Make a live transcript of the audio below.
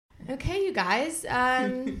Okay, you guys.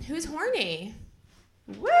 Who's horny?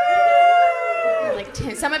 Woo! Like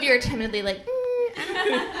some of you are timidly like,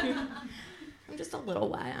 I'm just a little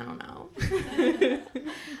wet. I don't know.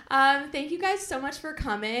 Thank you guys so much for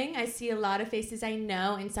coming. I see a lot of faces I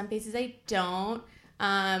know and some faces I don't.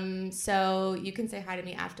 So you can say hi to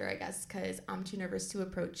me after, I guess, because I'm too nervous to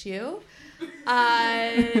approach you.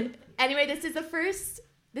 Anyway, this is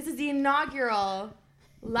the inaugural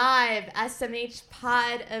live SMH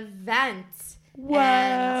Pod event. Whoa.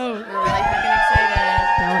 And we're really fucking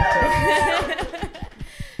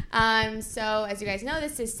excited. So as you guys know,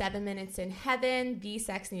 this is 7 Minutes in Heaven, the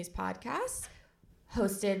sex news podcast,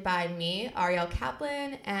 hosted by me, Ariel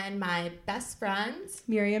Kaplan, and my best friend,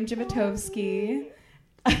 Miriam Jivatovsky.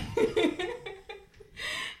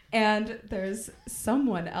 And there's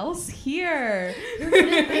someone else here. Who could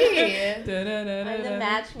it be? I'm the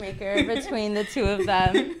matchmaker between the two of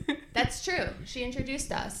them. That's true. She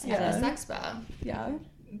introduced us Yeah. at the Sexpo. Yeah.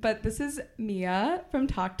 But this is Mia from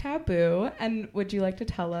Talk Taboo. And would you like to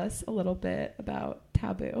tell us a little bit about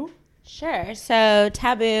Taboo? Sure. So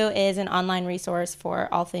Taboo is an online resource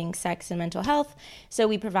for all things sex and mental health. So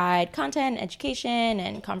we provide content, education,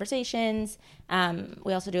 and conversations.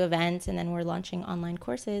 We also do events, and then we're launching online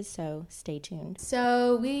courses, so stay tuned.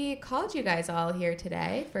 So we called you guys all here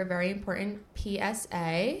today for a very important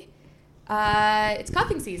PSA. It's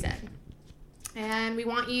cuffing season, and we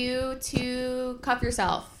want you to cuff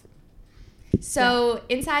yourself. So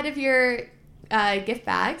inside of your gift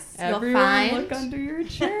bags, Everyone you'll find... look under your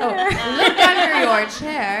chair. Look under your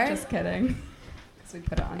chair. Just kidding. So we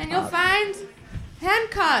put it on And top. you'll find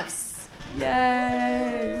handcuffs.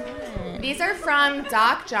 Yay. These are from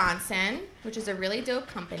Doc Johnson, which is a really dope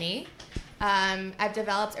company. I've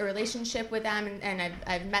developed a relationship with them, and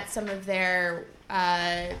I've met some of their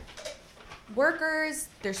workers.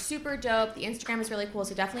 They're super dope. The Instagram is really cool,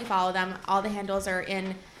 so definitely follow them. All the handles are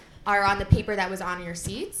on the paper that was on your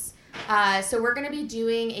seats. So we're going to be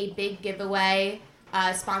doing a big giveaway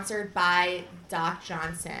sponsored by Doc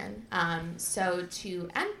Johnson. So to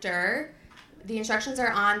enter, the instructions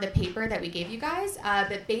are on the paper that we gave you guys.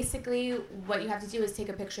 But basically what you have to do is take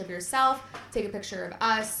a picture of yourself, take a picture of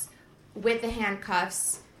us with the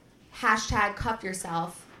handcuffs, hashtag cuff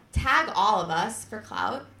yourself, tag all of us for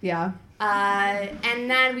clout. Yeah. And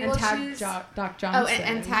then we will tag choose... Doc Johnson. Oh,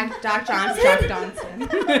 and tag Doc Johnson. Doc Johnson.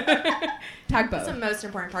 Tag both. That's the most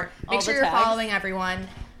important part. All Make sure the you're tags. following everyone.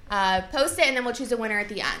 Post it, and then we'll choose a winner at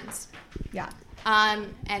the end. Yeah.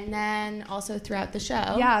 And then also throughout the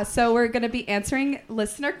show. Yeah, so we're going to be answering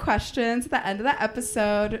listener questions at the end of the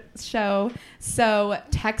episode show. So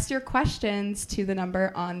text your questions to the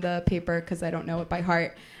number on the paper, because I don't know it by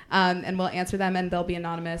heart. And we'll answer them, and they'll be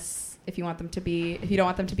anonymous if you want them to be. If you don't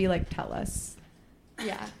want them to be, like, tell us.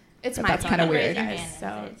 Yeah. It's But my that's phone, kinda weird. Raise your guys, hand so.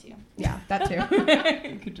 and say it's you. Yeah, that too.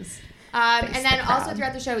 You could just... And Face then the also crowd.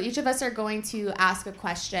 throughout the show, each of us are going to ask a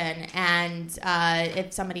question, and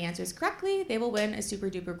if somebody answers correctly, they will win a super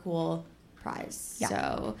duper cool prize. Yeah.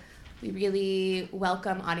 So we really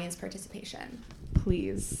welcome audience participation.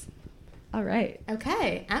 Please. All right.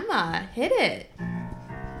 Okay, Emma, hit it.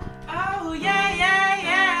 Oh, yeah, yeah,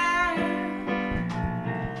 yeah.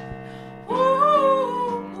 Ooh,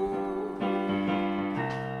 ooh.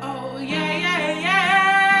 Oh, yeah, yeah,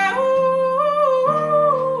 yeah. Ooh.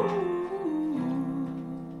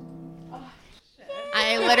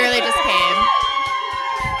 I literally just came.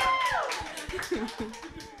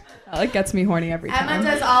 Oh, it gets me horny every time. Emma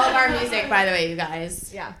does all of our music, by the way, you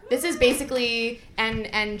guys. Yeah. This is basically,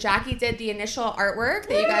 and Jackie did the initial artwork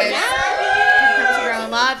that you guys have come to grow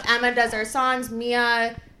and love. Emma does our songs.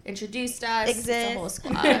 Mia introduced us. It's a whole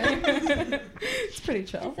squad. It's pretty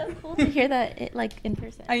chill. It's so cool to hear that in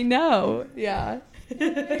person. I know. Yeah.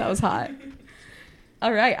 That was hot.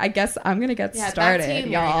 All right. I guess I'm going to get Yeah, back started, to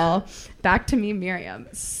you, y'all. Back to me, Miriam.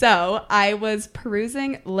 So I was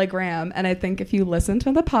perusing Legram, and I think if you listen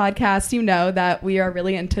to the podcast, you know that we are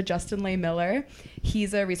really into Justin Lay Miller.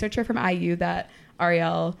 He's a researcher from IU that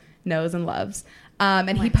Ariel knows and loves.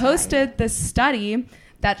 And he posted this study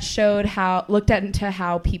that looked into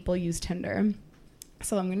how people use Tinder.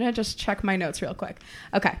 So I'm going to just check my notes real quick.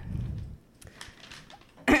 Okay.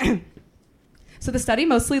 So the study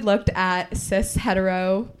mostly looked at cis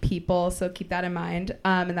hetero people, so keep that in mind,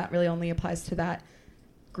 and that really only applies to that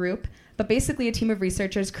group. But basically, a team of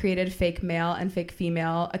researchers created fake male and fake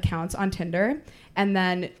female accounts on Tinder, and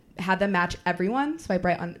then had them match everyone, swipe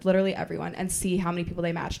right on literally everyone, and see how many people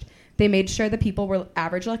they matched. They made sure the people were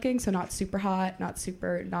average looking, so not super hot, not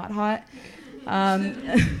super not hot. And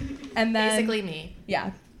then Basically me. yeah,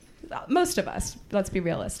 most of us. Let's be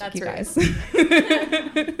realistic, That's you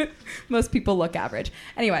guys. Most people look average.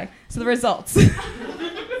 Anyway, so the results.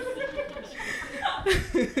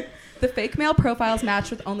 The fake male profiles matched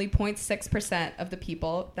with only 0.6% of the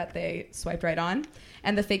people that they swiped right on.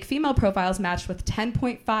 And the fake female profiles matched with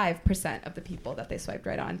 10.5% of the people that they swiped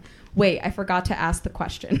right on. Wait, I forgot to ask the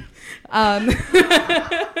question.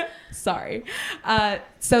 Sorry.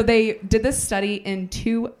 So they did this study in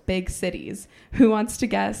 2 big cities. Who wants to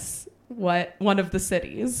guess what one of the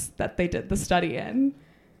cities that they did the study in?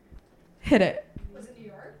 Hit it. Was it New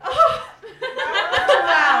York? Whoa.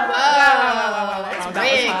 That's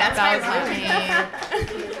big. That's my roommate.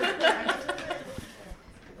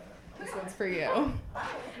 This one's for you.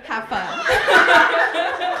 Have fun.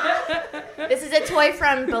 This is a toy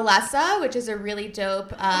from Bellesa, which is a really dope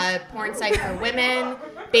porn site for women.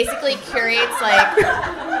 Basically curates like...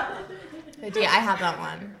 Yeah, I have that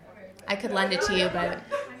one. I could lend it to you, but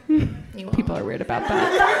you won't. People are weird about that.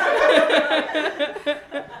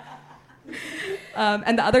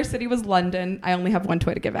 And the other city was London. I only have one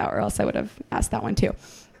toy to give out, or else I would have asked that one too.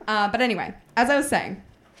 But anyway, as I was saying,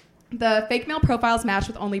 the fake male profiles matched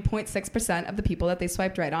with only 0.6% of the people that they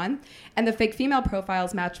swiped right on, and the fake female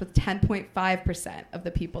profiles matched with 10.5% of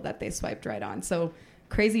the people that they swiped right on. So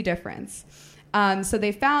crazy difference. So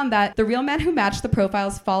they found that the real men who matched the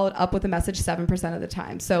profiles followed up with a message 7% of the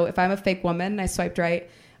time. So if I'm a fake woman and I swiped right,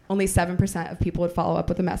 only 7% of people would follow up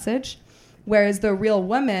with a message. Whereas the real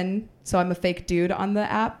woman, so I'm a fake dude on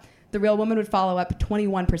the app, the real woman would follow up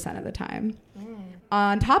 21% of the time.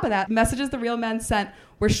 On top of that, messages the real men sent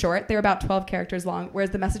were short. They were about 12 characters long,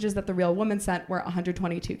 whereas the messages that the real woman sent were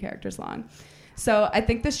 122 characters long. So I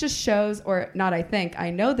think this just shows, or not I think, I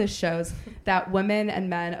know this shows that women and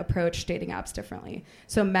men approach dating apps differently.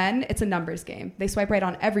 So men, it's a numbers game. They swipe right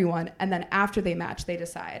on everyone, and then after they match, they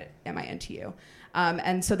decide, am I into you?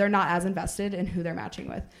 And so they're not as invested in who they're matching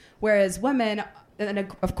with. Whereas women, and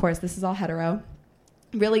of course this is all hetero,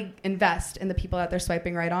 really invest in the people that they're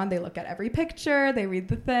swiping right on. They look at every picture, they read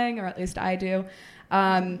the thing, or at least I do,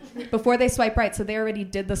 before they swipe right. So they already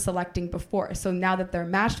did the selecting before. So now that they're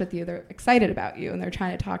matched with you, they're excited about you and they're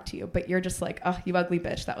trying to talk to you, but you're just like, oh, you ugly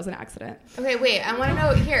bitch, that was an accident. Okay, wait, I want to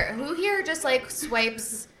know here, who here just like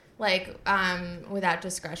swipes like without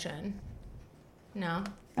discretion? No?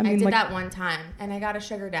 I mean, did like, that one time, and I got a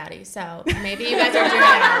sugar daddy, so maybe you guys are doing it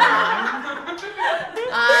wrong.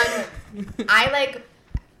 I like,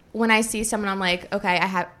 when I see someone, I'm like,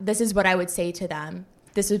 okay, this is what I would say to them.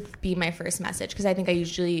 This would be my first message, because I think I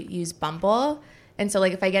usually use Bumble. And so,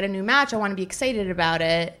 like, if I get a new match, I want to be excited about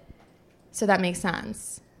it. So that makes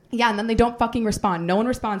sense. Yeah, and then they don't fucking respond. No one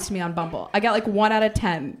responds to me on Bumble. I get like 1 out of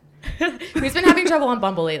 10. Who's been having trouble on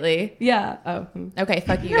Bumble lately? Yeah. Oh. Okay,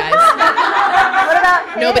 fuck you guys. What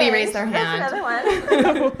about Nobody Hinge? raised their hand. That's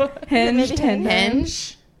another one. Hinge, Tinder.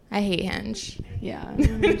 Hinge? I hate Hinge. Yeah.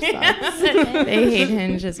 They hate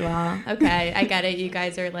Hinge as well. Okay, I get it. You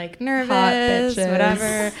guys are like nervous, Hot bitches.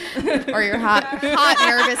 whatever. Or you're hot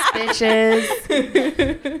nervous bitches.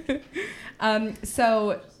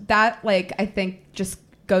 So that, like, I think just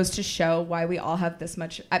goes to show why we all have this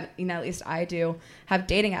much, at least I do, have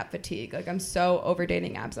dating app fatigue. Like, I'm so over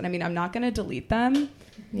dating apps. And I mean, I'm not going to delete them.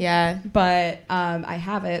 Yeah. But I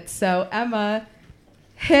have it. So, Emma,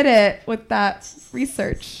 hit it with that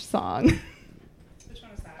research song. Which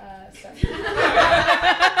one was that?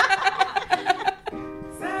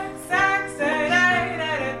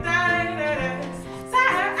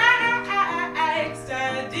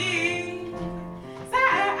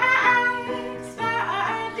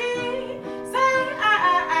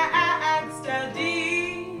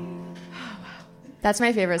 That's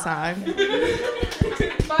my favorite song.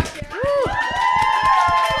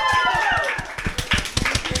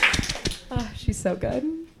 Oh, she's so good.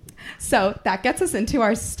 So that gets us into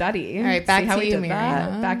our study. All right, back See how to we you, did that?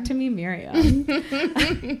 Miriam. Back to me,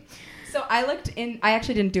 Miriam. So I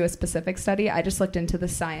actually didn't do a specific study. I just looked into the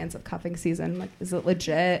science of cuffing season. Like, is it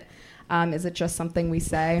legit? Is it just something we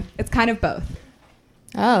say? It's kind of both.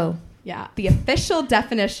 Oh. Yeah. The official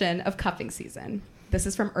definition of cuffing season. This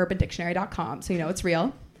is from urbandictionary.com, so you know it's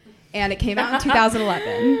real. And it came out in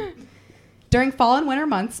 2011. During fall and winter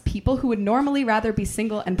months, people who would normally rather be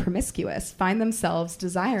single and promiscuous find themselves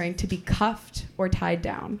desiring to be cuffed or tied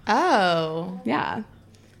down. Oh. Yeah.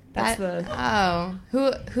 Oh.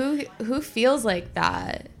 Who feels like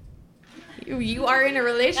that? You are in a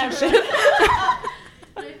relationship.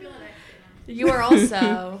 You are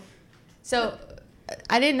also. So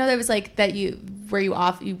I didn't know that was like that where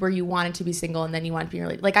you wanted to be single and then you wanted to be in a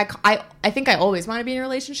relationship. Like I think I always want to be in a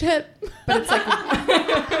relationship, but it's like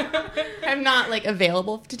I'm not like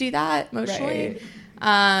available to do that emotionally.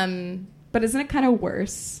 But isn't it kind of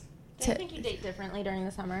worse? Do you think you date differently during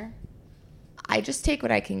the summer? I just take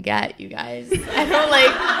what I can get, you guys. I don't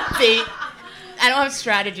like date. I don't have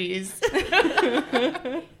strategies.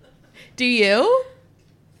 Do you?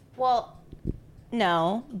 Well,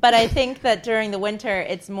 no, but I think that during the winter,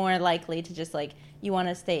 it's more likely to just like you want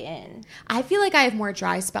to stay in I feel like I have more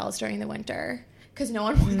dry spells during the winter because no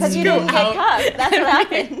one wants because to you go didn't get out. cuffed. That's what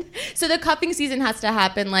happened. So the cuffing season has to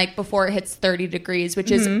happen like before it hits 30 degrees,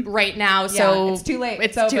 which is right now. So Yeah, it's too late.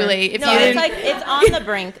 It's It's too over. late. If No, you it's didn't- like it's on the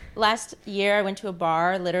brink. Last year, I went to a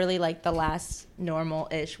bar, literally like the last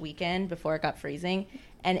normal-ish weekend before it got freezing,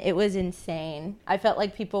 and it was insane. I felt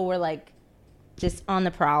like people were like just on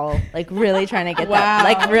the prowl, like really trying to get that. Wow.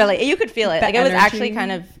 Like really, you could feel it. The Like it was energy. actually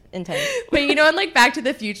kind of intense. But you know, in like Back to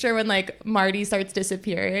the Future, when like Marty starts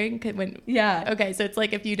disappearing, when Yeah. okay, so it's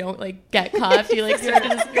like if you don't like get cuffed, you like start to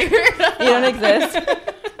disappear. You don't exist.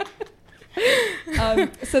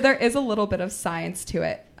 So there is a little bit of science to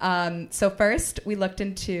it. So first, we looked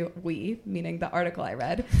into, meaning the article I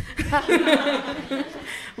read,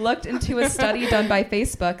 looked into a study done by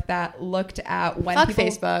Facebook that looked at when Fuck people...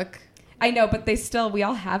 Facebook. I know, but we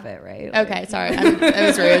all have it, right? Okay, sorry, I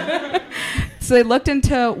was rude. So they looked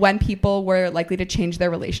into when people were likely to change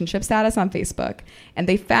their relationship status on Facebook, and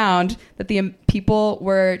they found that the people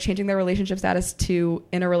were changing their relationship status to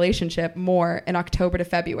in a relationship more in October to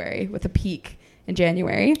February, with a peak in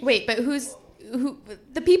January. Wait, but who?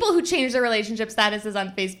 The people who change their relationship statuses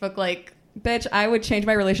on Facebook, like Bitch, I would change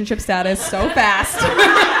my relationship status so fast.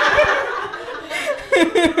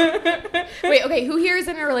 wait, okay, who here is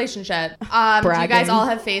in a relationship? Do you guys Bragging. all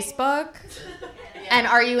have Facebook? And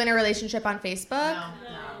are you in a relationship on Facebook?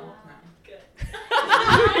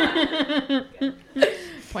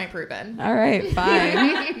 Point proven. All right,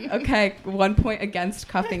 fine. Okay, 1 point against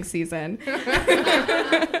cuffing season.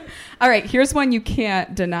 All right, here's one you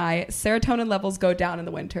can't deny. Serotonin levels go down in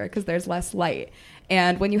the winter because there's less light.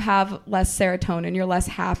 And when you have less serotonin, you're less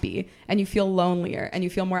happy and you feel lonelier and you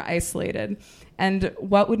feel more isolated. And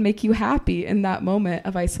what would make you happy in that moment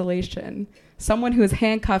of isolation? Someone who is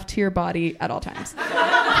handcuffed to your body at all times.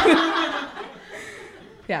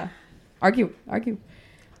 Yeah. Argue.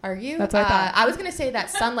 Are you? That's what I thought. I was gonna say that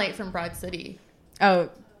sunlight from Broad City. Oh,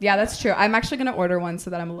 yeah, that's true. I'm actually going to order one so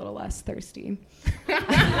that I'm a little less thirsty.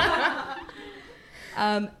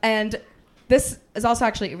 And this is also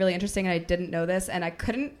actually really interesting, and I didn't know this, and I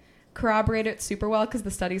couldn't corroborate it super well because the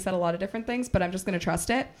study said a lot of different things, but I'm just going to trust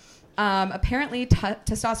it. Apparently,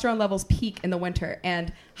 testosterone levels peak in the winter,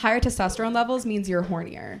 and higher testosterone levels means you're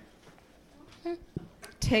hornier.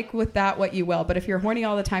 Take with that what you will, but if you're horny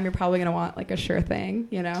all the time, you're probably going to want like a sure thing,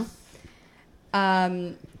 you know?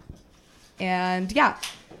 And yeah,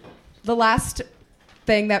 the last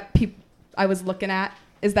thing that I was looking at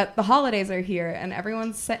is that the holidays are here, and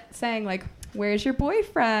everyone's saying like, where's your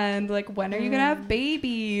boyfriend? Like, when are you gonna have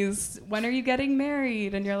babies? When are you getting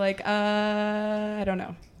married? And you're like, I don't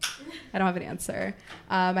know. I don't have an answer.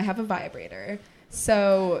 I have a vibrator.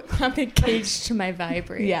 So I'm engaged to my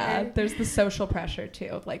vibrator. yeah, there's the social pressure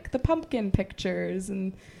too, like the pumpkin pictures,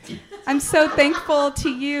 and I'm so thankful to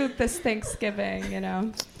you this Thanksgiving, you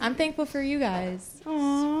know. I'm thankful for you guys.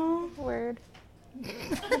 Aww. Word.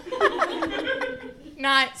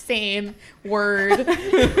 Not same word.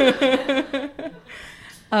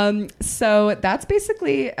 So that's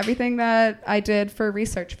basically everything that I did for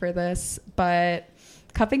research for this, but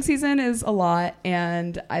cuffing season is a lot,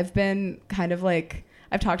 and I've been kind of like,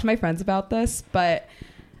 I've talked to my friends about this, but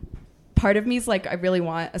part of me is like, I really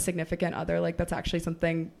want a significant other. Like, that's actually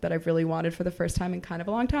something that I've really wanted for the first time in kind of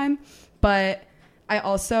a long time. But I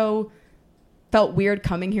also felt weird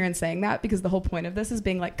coming here and saying that, because the whole point of this is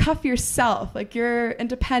being like, cuff yourself. Like, you're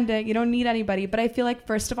independent. You don't need anybody. But I feel like,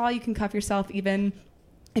 first of all, you can cuff yourself even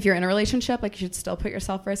if you're in a relationship. Like, you should still put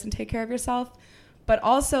yourself first and take care of yourself. But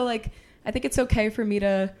also, like, I think it's okay for me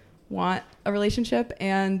to want a relationship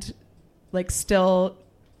and like still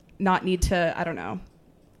not need to, I don't know,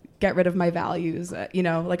 get rid of my values. You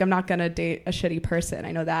know, like, I'm not going to date a shitty person.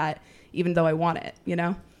 I know that, even though I want it, you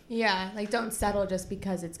know? Yeah, like, don't settle just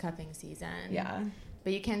because it's cuffing season. Yeah.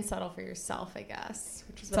 But you can settle for yourself, I guess,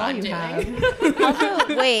 which is That's what all I'm you doing. have.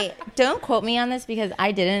 Also, wait, don't quote me on this because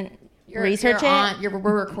I didn't research it.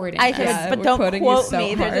 We're recording. I this. should, Yeah, but we're don't quoting you quote so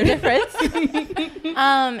me. hard. There's a difference.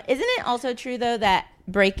 Isn't it also true though that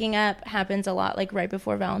breaking up happens a lot like right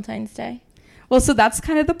before Valentine's Day? Well, so that's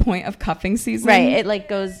kind of the point of cuffing season. Right. It like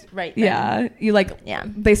goes right then. Yeah. You like, Yeah.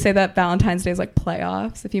 they say that Valentine's Day is like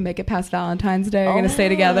playoffs. If you make it past Valentine's Day, you're going to stay Oh,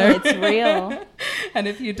 together. It's And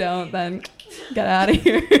if you don't, then get out of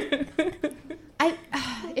here.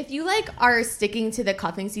 If you like are sticking to the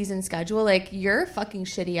cuffing season schedule, like you're a fucking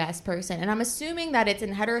shitty ass person. And I'm assuming that it's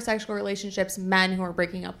in heterosexual relationships, men who are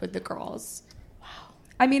breaking up with the girls.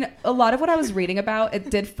 I mean, a lot of what I was reading about,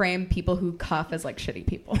 it did frame people who cuff as like shitty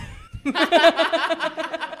people.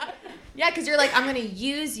 Yeah, because you're like, I'm gonna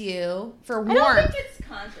use you for warmth. I don't think it's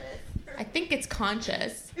conscious. I think it's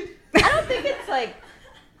conscious. I don't think it's like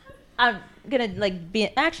I'm gonna like be.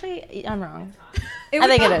 Actually, I'm wrong. It I would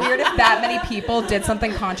think be it is. weird if that many people did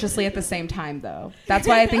something consciously at the same time, though. That's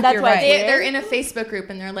why I think That's you're why right. They're in a Facebook group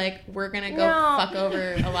and they're like, we're gonna go No. fuck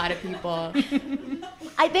over a lot of people.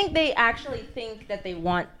 I think they actually think that they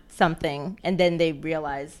want something, and then they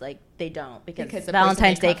realize like they don't because Because the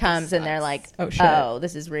Valentine's person they Day cuff comes and they're sucks. like, Oh, shit. oh,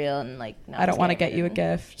 this is real, and like, no, I don't I'm want to scared. get you a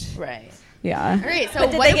gift. Right. Yeah. All right, so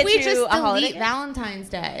But did what they if get we you just a holiday delete gift? Valentine's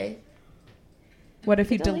Day? What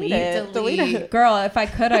if you Delete delete? it. Delete it. Girl, if I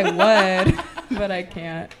could, I would, but I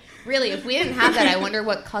can't. Really, if we didn't have that, I wonder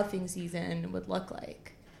what cuffing season would look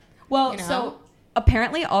like. Well, You know? so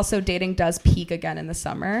apparently also dating does peak again in the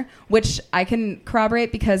summer, which I can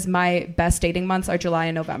corroborate because my best dating months are July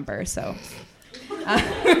and November. So,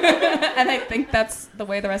 and I think that's the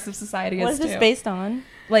way the rest of society What is is this too. based on?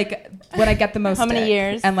 Like when I get the most How many dick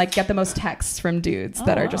years? and like get the most texts from dudes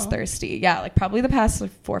that Oh, are just wow. thirsty. Yeah, like probably the past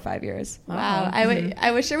like 4 or 5 years. Wow,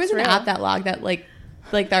 I wish there was an real. app that logged that like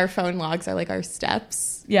our phone logs are like our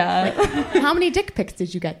steps. Yeah. How many dick pics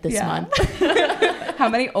did you get this Yeah. month? How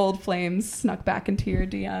many old flames snuck back into your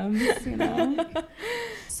DMs, you know?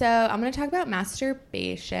 So I'm gonna talk about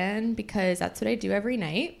masturbation because that's what I do every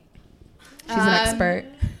night. She's an expert.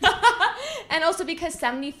 And also because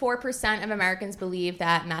 74% of Americans believe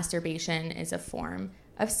that masturbation is a form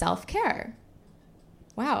of self-care.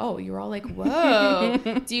 Wow, oh, you were all like, whoa.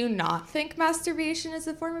 Do you not think masturbation is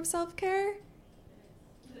a form of self-care?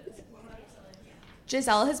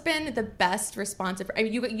 Giselle has been the best responsive. I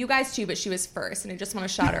mean, you guys too, but she was first, and I just want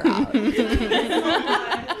to shout her out.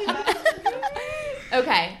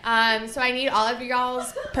 Okay, so I need all of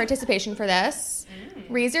y'all's participation for this.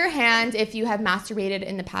 Raise your hand if you have masturbated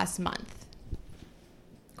in the past month.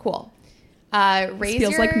 Cool. This Raise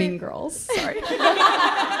feels your... like Mean Girls. Sorry. Close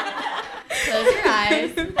your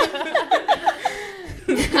eyes.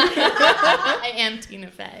 I am Tina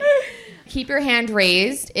Fey. Keep your hand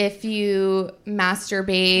raised if you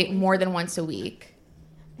masturbate more than once a week.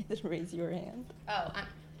 Just raise your hand. Oh,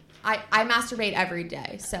 I masturbate every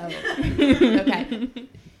day, so okay.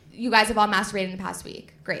 You guys have all masturbated in the past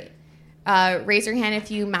week. Great. Raise your hand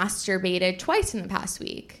if you masturbated twice in the past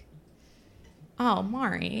week. Oh,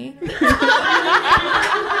 Mari.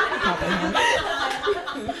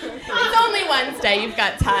 It's only Wednesday. You've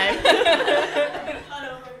got time.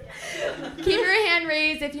 Keep your hand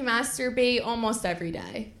raised if you masturbate almost every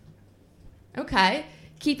day. Okay.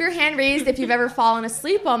 Keep your hand raised if you've ever fallen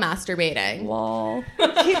asleep while masturbating. Lol.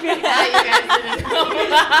 Keep your hand. You guys didn't know.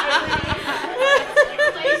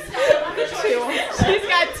 She's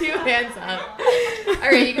got 2 hands up. All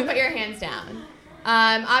right, you can put your hands down.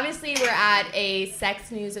 Obviously, we're at a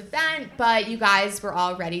sex news event, but you guys were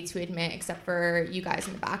all ready to admit, except for you guys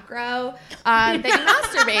in the back row, that you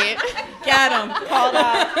masturbate. Get him. Called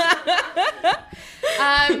out.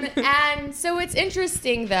 And so what's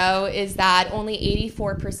interesting, though, is that only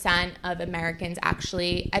 84% of Americans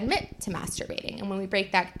actually admit to masturbating. And when we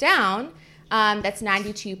break that down, that's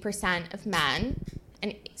 92% of men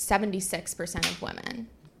and 76% of women,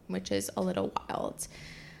 which is a little wild.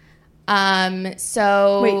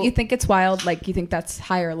 So Wait, you think it's wild? Like, you think that's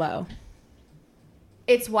high or low?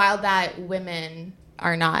 it's wild that women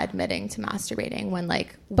are not admitting to masturbating when,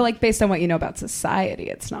 like, But, like, based on what you know about society,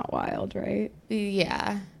 it's not wild, right?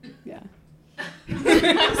 yeah. Yeah.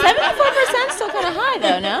 74% still kind of high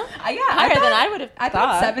though, no? Yeah, Higher than I would have I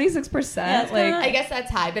thought. thought 76%. Yeah, it's like, kinda- I guess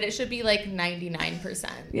that's high, but it should be like 99%.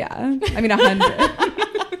 yeah. I mean,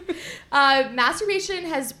 100. Masturbation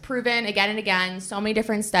has proven again and again, so many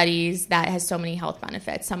different studies that has so many health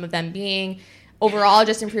benefits. Some of them being overall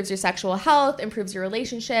just improves your sexual health, improves your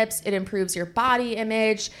relationships, it improves your body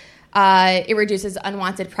image. It reduces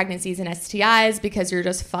unwanted pregnancies and STIs because you're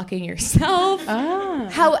just fucking yourself. Ah.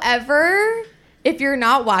 However, if you're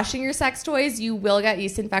not washing your sex toys, you will get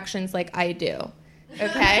yeast infections like I do.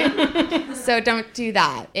 Okay? So don't do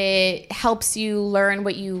that. It helps you learn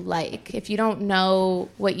what you like. If you don't know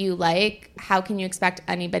what you like, how can you expect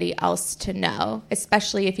anybody else to know?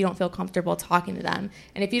 Especially if you don't feel comfortable talking to them.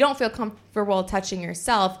 And if you don't feel comfortable touching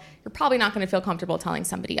yourself, you're probably not going to feel comfortable telling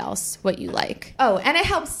somebody else what you like. Oh, and it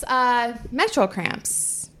helps menstrual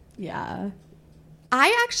cramps. Yeah.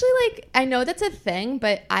 I actually I know that's a thing,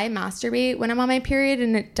 but I masturbate when I'm on my period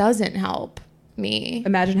and it doesn't help. me.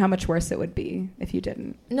 Imagine how much worse it would be if you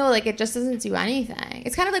didn't. No, like it just doesn't do anything.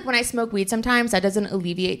 It's kind of like when I smoke weed sometimes, that doesn't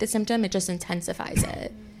alleviate the symptom, it just intensifies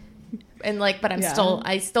it. And like, but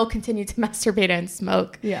I still continue to masturbate and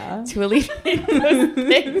smoke Yeah. to alleviate those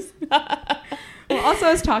things. Well, also,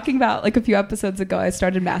 I was talking about like a few episodes ago, I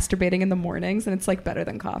started masturbating in the mornings, and it's like better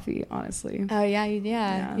than coffee, honestly. Oh,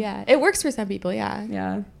 yeah. It works for some people, yeah.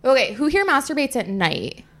 Yeah. Okay, who here masturbates at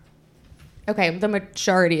night? Okay, the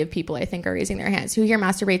majority of people I think are raising their hands. Who here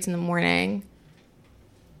masturbates in the morning?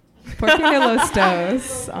 Porque de los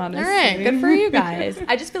dos, honestly. All right, good for you guys.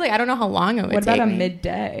 I just feel like I don't know how long it would What take about a me.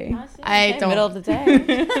 midday? I don't- Middle of the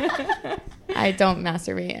day. I don't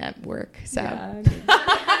masturbate at work, so. Yeah.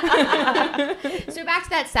 So back to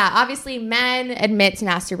that stat. Obviously, men admit to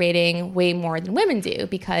masturbating way more than women do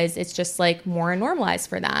because it's just like more normalized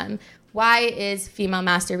for them. Why is female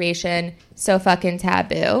masturbation so fucking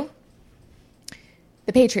taboo?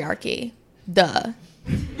 The patriarchy. Duh.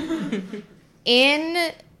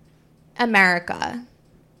 In America,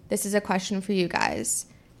 this is a question for you guys.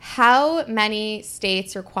 How many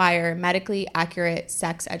states require medically accurate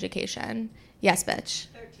sex education? Yes, bitch.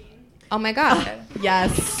 13. Oh my God.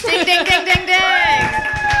 Yes. Ding, ding, ding, ding, ding.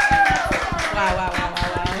 Wow.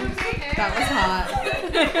 That was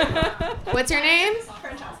hot. What's your name?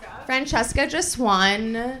 Francesca. Francesca just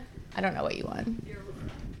won. I don't know what you won.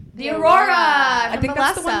 The Aurora. Aurora. I think from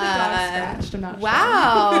that's the one the dog Melissa. scratched. I'm not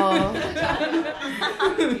Wow.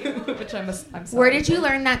 Which I'm sorry. Where did you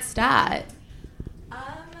learn that stat?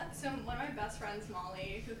 So one of my best friends,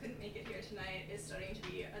 Molly, who couldn't make it here tonight, is studying to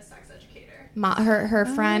be a sex educator. Her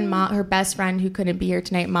friend, her best friend who couldn't be here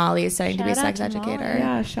tonight, Molly, is studying to be a Shout sex out to educator. Molly.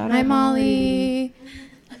 Yeah, shout out Hi, Molly.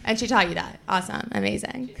 And she taught you that. Awesome.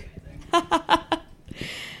 Amazing.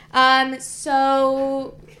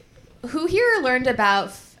 So who here learned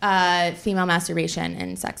about female masturbation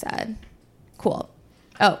in sex ed? Cool.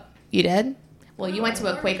 Oh, you did? Well, you went to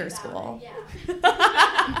a Quaker school.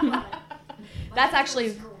 That's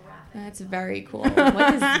actually, that's very cool. What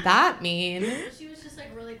does that mean? She was just like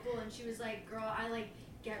really cool, and she was like, "Girl, I like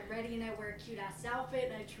get ready and I wear a cute ass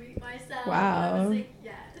outfit and I treat myself." Wow. And I was like,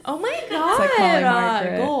 yes. Oh my God. like calling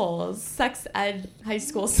Margaret. Goals. Sex ed, high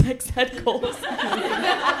school sex ed goals.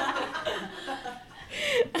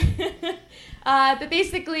 But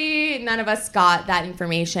basically, none of us got that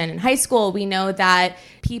information in high school. We know that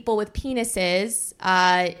people with penises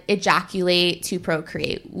ejaculate to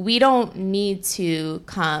procreate. We don't need to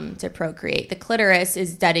come to procreate. The clitoris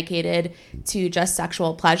is dedicated to just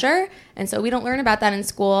sexual pleasure. And so we don't learn about that in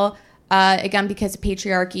school, again, because of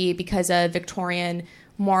patriarchy, because of Victorian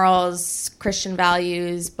morals, Christian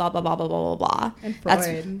values, blah, blah, blah, blah, blah, blah, blah. And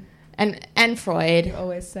Freud. And Freud. You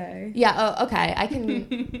always say. Yeah, oh, okay. I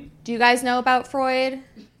can. Do you guys know about Freud?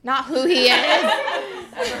 Not who he is.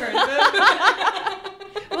 Ever heard of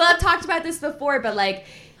it? Well, I've talked about this before, but like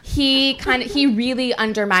he really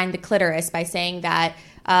undermined the clitoris by saying that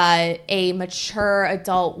a mature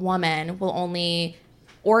adult woman will only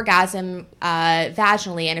orgasm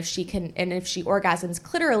vaginally, and if she orgasms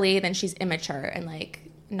clitorally, then she's immature and like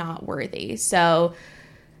not worthy. So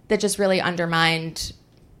that just really undermined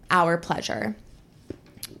our pleasure.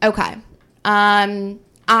 Okay.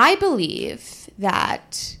 I believe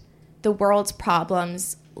that the world's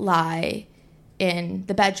problems lie in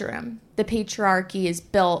the bedroom. The patriarchy is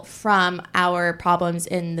built from our problems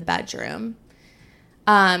in the bedroom.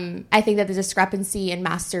 I think that the discrepancy in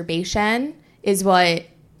masturbation is what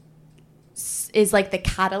is like the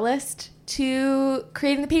catalyst to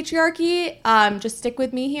creating the patriarchy. Just stick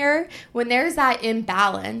with me here. When there's that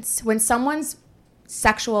imbalance, when someone's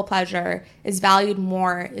sexual pleasure is valued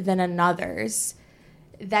more than another's,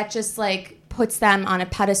 that just like puts them on a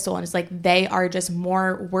pedestal and it's like they are just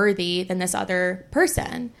more worthy than this other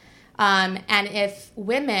person. And if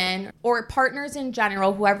women or partners in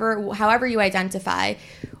general, however you identify,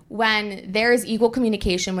 when there's equal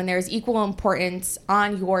communication, when there's equal importance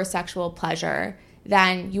on your sexual pleasure,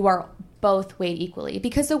 then you are both weighed equally,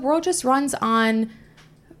 because the world just runs on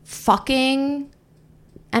fucking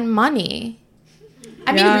and money.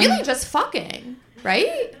 I mean, really just fucking,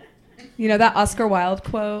 right? You know that Oscar Wilde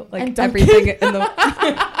quote? Like And Duncan. everything in the.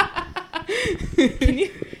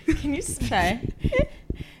 Can you try?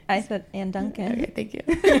 I said Ann Duncan. Okay, thank you.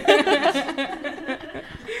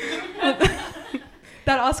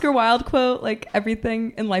 That Oscar Wilde quote, like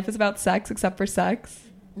everything in life is about sex except for sex.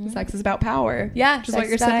 Sex is about power. Yeah, which is what sex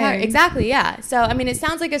you're is about power. saying. Exactly, yeah. So, I mean, it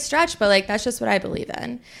sounds like a stretch, but like that's just what I believe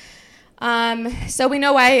in. So we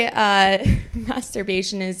know why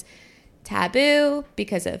masturbation is taboo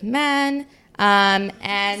because of men.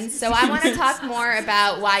 And so I want to talk more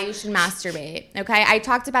about why you should masturbate. Okay, I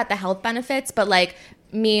talked about the health benefits, but like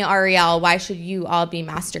me, Ariel, why should you all be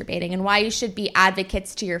masturbating, and why you should be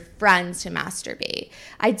advocates to your friends to masturbate.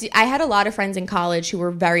 I had a lot of friends in college who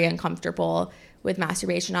were very uncomfortable with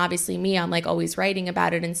masturbation. Obviously me, I'm like always writing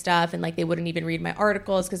about it and stuff, and like they wouldn't even read my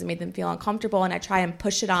articles because it made them feel uncomfortable, and I try and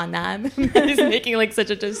push it on them. He's making like such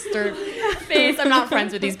a disturbed face. I'm not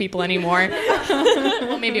friends with these people anymore.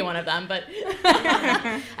 Well, maybe one of them, but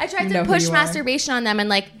I tried to push masturbation on them, and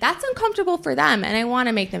like that's uncomfortable for them, and I want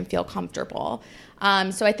to make them feel comfortable.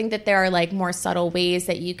 So I think that there are like more subtle ways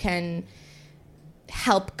that you can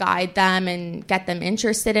help guide them and get them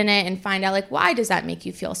interested in it and find out like why does that make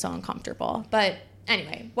you feel so uncomfortable. But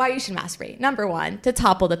anyway, why you should masturbate. Number one, to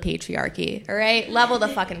topple the patriarchy. All right, level the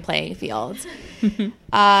fucking playing field.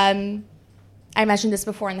 I mentioned this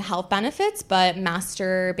before in the health benefits, but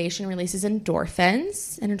masturbation releases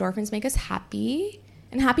endorphins, and endorphins make us happy,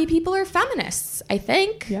 and happy people are feminists, I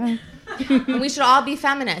think. Yeah. And we should all be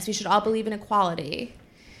feminists. We should all believe in equality.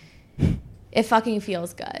 It fucking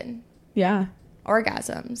feels good. Yeah.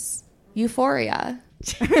 Orgasms, euphoria.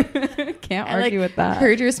 Can't argue with that.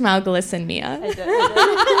 Heard your smile glisten, Mia. I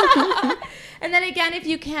did. And then again, if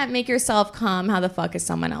you can't make yourself come, how the fuck is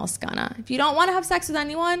someone else gonna? If you don't want to have sex with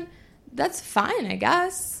anyone, that's fine, I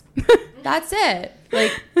guess. That's it.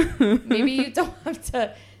 Like, maybe you don't have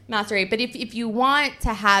to masturbate. But if you want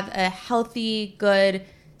to have a healthy, good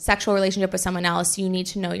sexual relationship with someone else, you need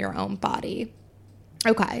to know your own body.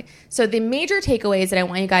 Okay, so the major takeaways that I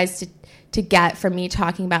want you guys to get from me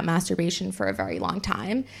talking about masturbation for a very long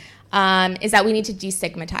time is that we need to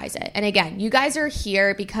destigmatize it. And again, you guys are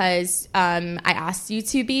here because I asked you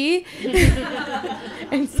to be,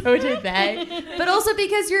 and so did they. But also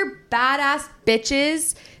because you're badass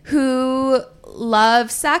bitches who love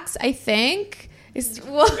sex, I think. Raise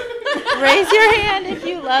your hand if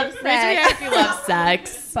you love sex. Raise your hand if you love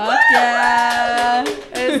sex. Fuck yeah.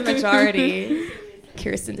 It's the majority.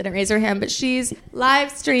 Kirsten didn't raise her hand, but she's live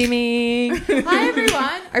streaming. Hi,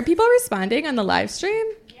 everyone. Are people responding on the live stream?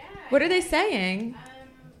 Yeah. What are they saying?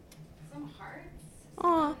 Some hearts.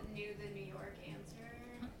 Aw. Knew the New York answer.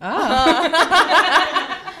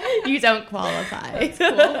 Oh. You don't qualify. That's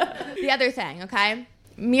cool. The other thing, okay?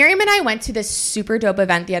 Miriam and I went to this super dope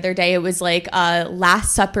event the other day. It was like a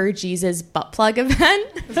Last Supper Jesus butt plug event.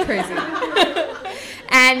 It's crazy.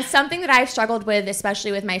 And something that I've struggled with,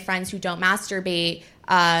 especially with my friends who don't masturbate,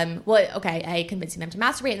 convincing them to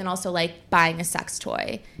masturbate, and then also like buying a sex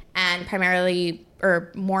toy, and primarily,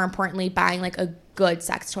 or more importantly, buying like a good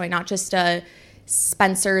sex toy, not just a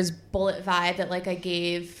Spencer's Bullet Vibe that like I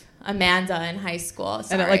gave Amanda in high school.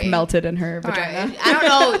 Sorry. And it like melted in her vagina. Right. I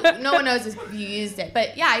don't know. No one knows if you used it,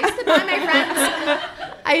 but yeah, I used to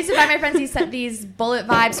buy my friends these Bullet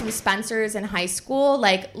Vibes from Spencer's in high school,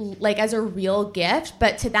 like as a real gift.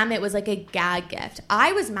 But to them, it was like a gag gift.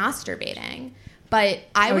 I was masturbating, but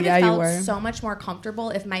I would have felt so much more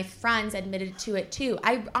comfortable if my friends admitted to it too.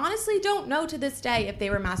 I honestly don't know to this day if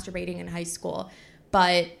they were masturbating in high school,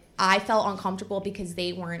 but I felt uncomfortable because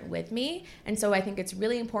they weren't with me. And so I think it's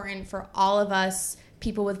really important for all of us,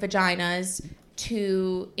 people with vaginas,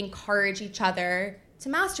 to encourage each other to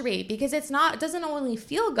masturbate, because it doesn't only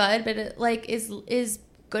feel good, but it like is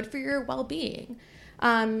good for your well-being.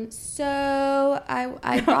 So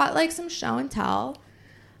I brought like some show and tell.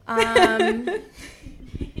 Yeah,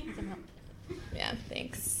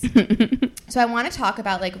 thanks. So I want to talk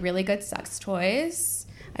about like really good sex toys.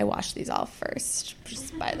 I washed these all first,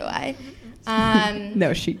 just by the way.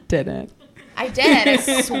 No, she didn't. I did. I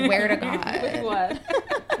swear to God. With what?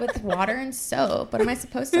 With water and soap. What am I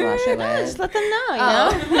supposed to wash it with? Just let them know, you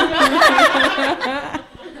know?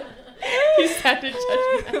 You sounded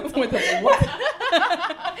judgmental.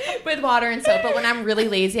 With water and soap. But when I'm really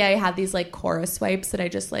lazy, I have these like Cora swipes that I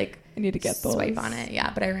just like I need to get those. Swipe on it.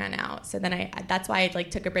 Yeah, but I ran out. So then that's why I like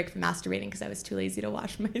took a break from masturbating, because I was too lazy to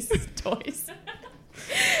wash my toys.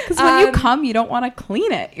 Because when you come, you don't want to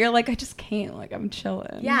clean it. You're like, I just can't. Like, I'm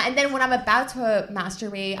chilling. Yeah, and then when I'm about to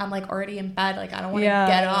masturbate, I'm like already in bed. Like, I don't want to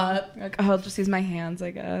get up. Like, I'll just use my hands,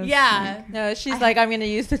 I guess. Yeah. No, she's like, I'm going to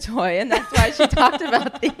use the toy. And that's why she talked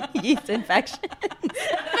about the yeast infection. But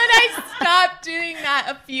I stopped doing that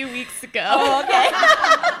a few weeks ago. Oh,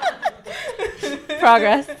 okay.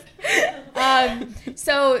 Progress.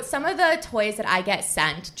 So some of the toys that I get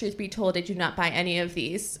sent, truth be told, I do not buy any of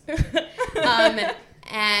these.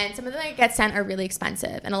 And some of them that get sent are really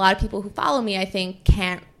expensive. And a lot of people who follow me, I think,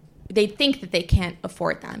 they think that they can't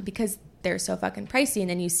afford them, because they're so fucking pricey. And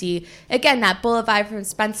then you see, again, that Bullet Vibe from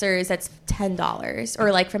Spencer's that's $10.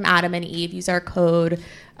 Or like from Adam and Eve, use our code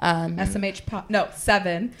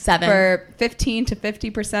seven Seven. for 15 to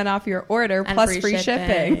 50% off your order and plus free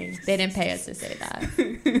shipping. They didn't pay us to say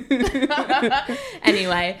that.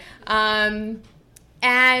 Anyway, and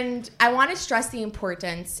I want to stress the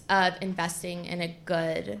importance of investing in a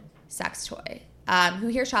good sex toy. Who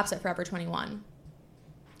here shops at Forever 21?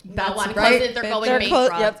 That's no one, right. because they're going They're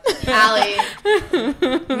bankrupt. Allie,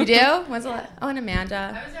 you do? When's the last? Oh, and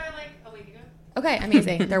Amanda. I was there like a week ago. Okay,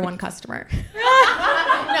 amazing. They're one customer. No,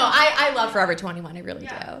 I love Forever 21. I really do.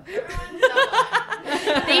 Everyone's so fun.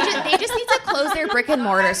 They just need to close their brick and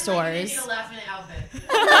mortar stores. Need a last minute outfit.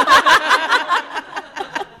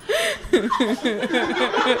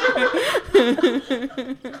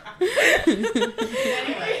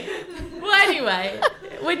 Anyway,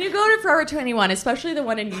 when you go to Forever 21, especially the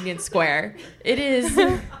one in Union Square, it is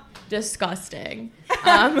disgusting.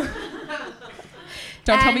 Don't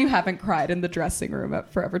tell me And- you haven't cried in the dressing room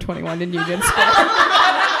at Forever 21 in Union Square.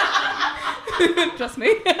 Just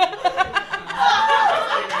me.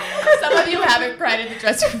 Some of you haven't cried in the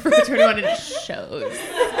dressing room for 21 and it shows.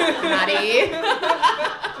 Maddie.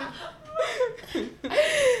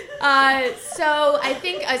 So I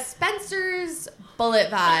think a Spencer's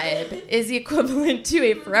Bullet Vibe is the equivalent to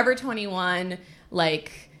a Forever 21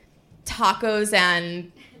 like tacos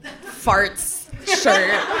and farts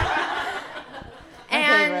shirt.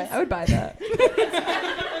 And I would buy that.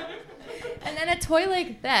 and then a toy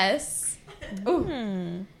like this.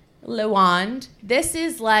 Ooh. Le Wand. This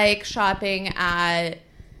is like shopping at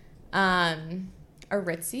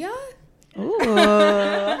Aritzia.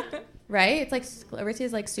 Ooh. Right? It's like Aritzia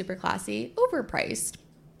is like super classy, overpriced.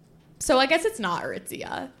 So I guess it's not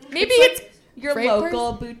Aritzia. Maybe it's Your Free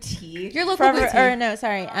local boutique. your local Forever, boutique. or no,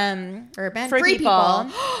 sorry. Urban Free People.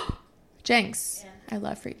 Jinx. I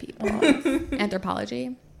love Free People.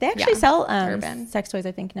 Anthropology. They actually Yeah. sell Urban. sex toys,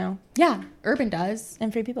 I think, now. Yeah, Urban does.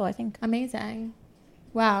 And Free People, I think. Amazing.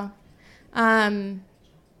 Wow.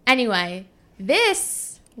 Anyway,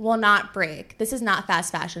 this will not break. This is not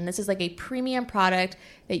fast fashion. This is like a premium product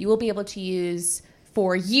that you will be able to use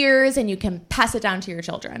for years and you can pass it down to your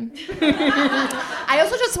children. I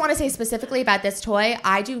also just want to say specifically about this toy,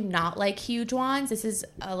 I do not like huge wands. This is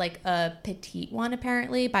like a petite one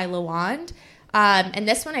apparently by Le Wand. And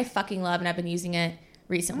this one I fucking love and I've been using it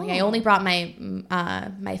recently. I only brought my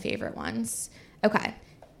my favorite ones. Okay,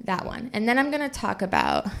 that one. And then I'm going to talk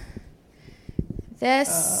about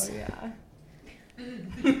this. Oh, yeah.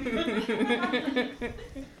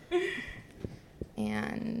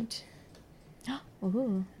 And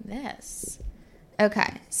Ooh. this.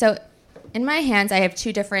 Okay, so in my hands, I have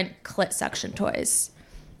two different clit suction toys.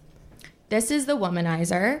 This is the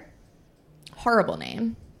Womanizer. Horrible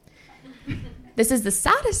name. This is the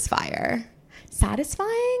Satisfier. Satisfying?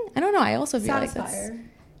 I don't know. I also feel like that's... Satisfier.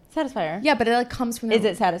 Satisfier. Yeah, but it like comes from... Is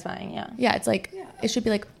it satisfying? Yeah. Yeah, it's like, it should be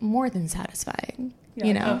like more than satisfying. Yeah,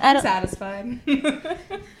 You know? I don't- satisfied.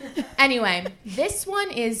 Anyway, this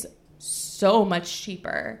one is so much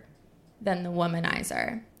cheaper than the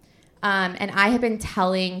Womanizer. And I have been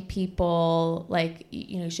telling people, like,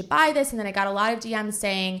 you should buy this. And then I got a lot of DMs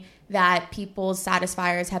saying that people's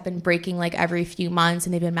satisfiers have been breaking like every few months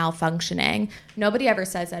and they've been malfunctioning. Nobody ever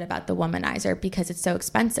says that about the Womanizer because it's so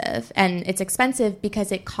expensive. And it's expensive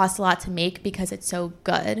because it costs a lot to make because it's so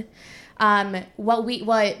good. What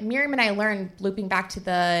Miriam and I learned looping back to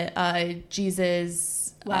the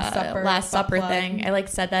Jesus Last Supper thing. I like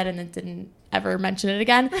said that and then didn't ever mention it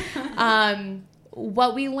again.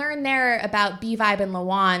 What we learned there about B-Vibe and Le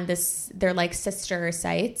Wand, they're like sister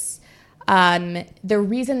sites. The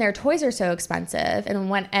reason their toys are so expensive, and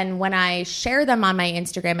when I share them on my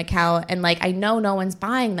Instagram account, and like I know no one's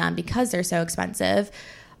buying them because they're so expensive.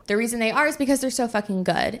 The reason they are is because they're so fucking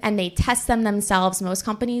good, and they test them themselves. Most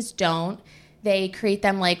companies don't. They create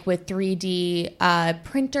them like with 3D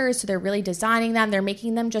printers, so they're really designing them. They're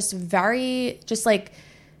making them just like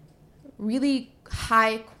really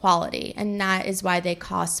high quality, and that is why they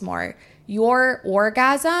cost more. Your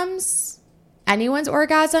orgasms, anyone's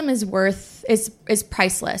orgasm is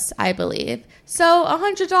priceless, I believe. So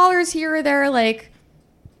 $100 here or there, like,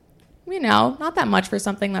 not that much for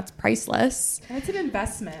something that's priceless. And it's an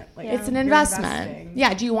investment. Like, It's an you're investment. investing.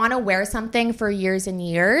 Yeah. Do you want to wear something for years and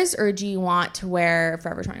years, or do you want to wear a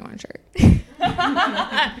Forever 21 shirt?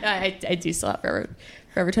 I do still have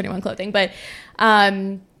Forever 21 clothing, but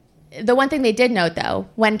the one thing they did note, though,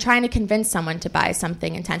 when trying to convince someone to buy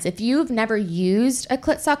something intense, if you've never used a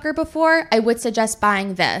clit sucker before, I would suggest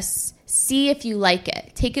buying this. See if you like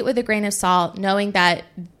it. Take it with a grain of salt, knowing that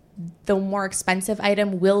the more expensive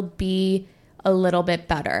item will be a little bit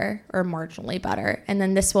better or marginally better. And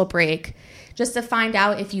then this will break just to find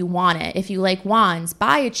out if you want it. If you like wands,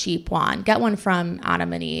 buy a cheap wand. Get one from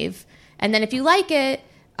Adam and Eve. And then if you like it,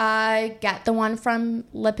 get the one from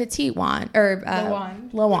Le Petit Wand. Or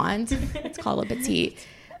Le Wand. It's called Le Petit.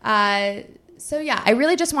 So yeah, I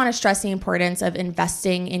really just want to stress the importance of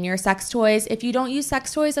investing in your sex toys. If you don't use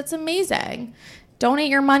sex toys, that's amazing.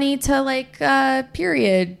 Donate your money to like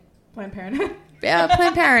period. Planned Parenthood. Yeah,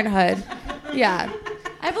 Planned Parenthood. Yeah.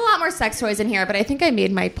 I have a lot more sex toys in here, but I think I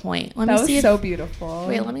made my point. That was so beautiful.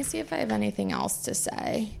 Wait, let me see if I have anything else to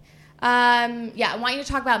say. I want you to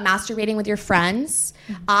talk about masturbating with your friends.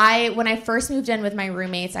 When I first moved in with my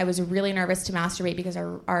roommates, I was really nervous to masturbate because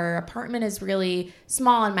our apartment is really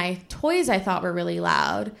small and my toys I thought were really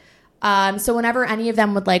loud. So whenever any of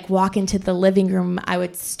them would like walk into the living room, I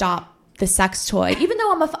would stop the sex toy. Even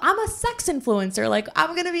though I'm a sex influencer, like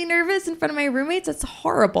I'm gonna be nervous in front of my roommates. It's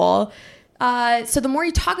horrible. So the more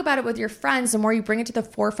you talk about it with your friends, the more you bring it to the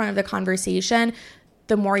forefront of the conversation,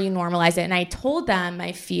 the more you normalize it. And I told them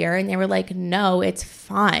my fear, and they were like, no, it's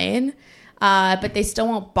fine. But they still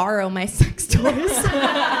won't borrow my sex toys.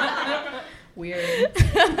 Weird.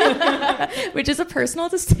 Which is a personal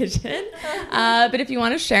decision. But if you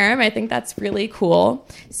want to share them, I think that's really cool.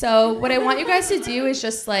 So what I want you guys to do is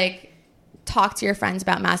just like talk to your friends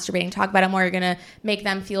about masturbating. Talk about it more. You're going to make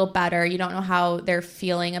them feel better. You don't know how they're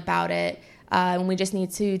feeling about it. And we just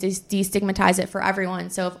need to destigmatize it for everyone.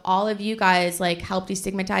 So if all of you guys like help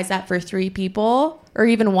destigmatize that for 3 people or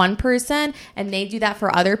even 1 person, and they do that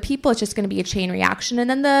for other people, it's just going to be a chain reaction, and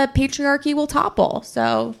then the patriarchy will topple.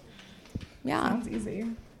 So yeah, Sounds easy.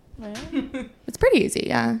 it's pretty easy.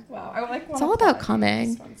 Yeah. Wow. I like. It's all about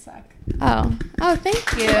coming. Just 1 sec. Oh,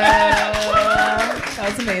 thank you. That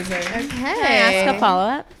was amazing. Okay. Can I ask a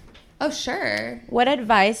follow-up? Oh, sure. What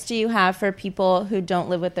advice do you have for people who don't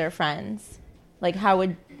live with their friends? Like, how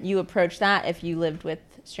would you approach that if you lived with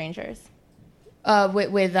strangers?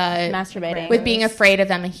 With Masturbating. with being afraid of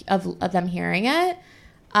them hearing it.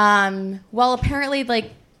 Well, apparently,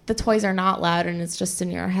 like the toys are not loud and it's just in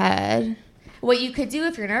your head. What you could do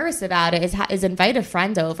if you're nervous about it is invite a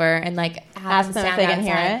friend over and like Ask them if they can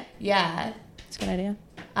hear it. Yeah. That's a good idea.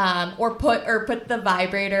 Or put the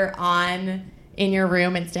vibrator on in your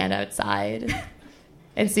room and stand outside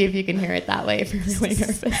and see if you can hear it that way if you're really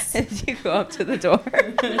nervous. As you go up to the door.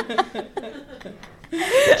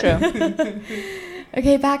 True.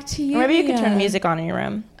 Okay, back to you. Or maybe you could turn music on in your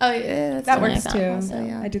room. Oh, yeah, that's That something works like too. Also,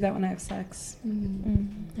 yeah. I do that when I have sex.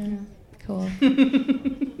 Yeah. Cool.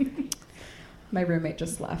 My roommate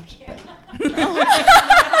just left. But.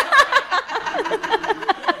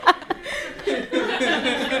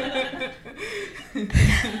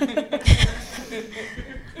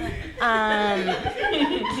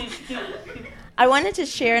 I wanted to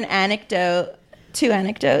share an anecdote, 2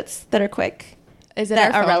 anecdotes that are quick, Is it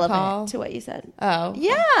that our are phone relevant call? to what you said. Oh.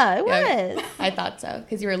 Yeah, it Yeah. was. I thought so,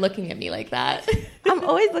 because you were looking at me like that. I'm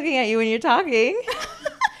always looking at you when you're talking.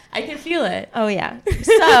 I can feel it. Oh, yeah.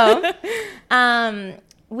 So,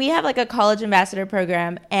 we have like a college ambassador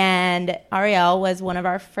program, and Ariel was one of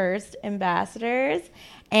our first ambassadors,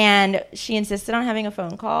 and she insisted on having a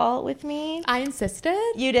phone call with me. I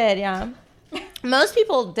insisted? You did, yeah. Most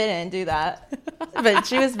people didn't do that, but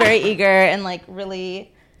she was very eager and like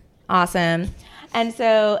really awesome. And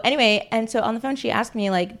so anyway, on the phone, she asked me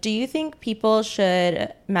like, do you think people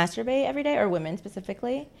should masturbate every day, or women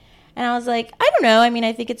specifically? And I was like, I don't know. I mean,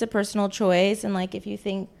 I think it's a personal choice. And like, if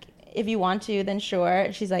you want to, then sure.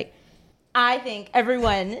 And she's like, I think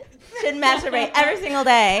everyone should masturbate every single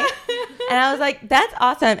day. And I was like, that's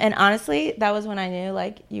awesome. And honestly, that was when I knew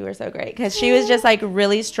like you were so great, because she was just like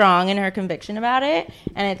really strong in her conviction about it.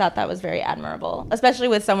 And I thought that was very admirable, especially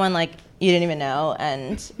with someone like you didn't even know.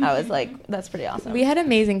 And I was like, that's pretty awesome. We had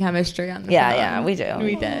amazing chemistry on the phone. Yeah, we do.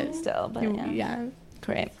 We did. Still, but yeah. Yeah.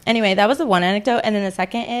 Great. Anyway, that was the one anecdote. And then the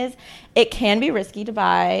second is, it can be risky to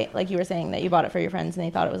buy, like you were saying, that you bought it for your friends and they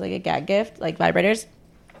thought it was like a gag gift, like vibrators.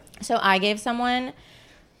 So I gave someone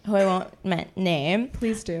who I won't name.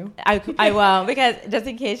 Please do. I won't, because just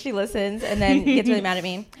in case she listens and then gets really mad at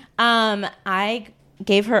me. I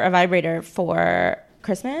gave her a vibrator for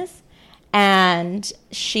Christmas, and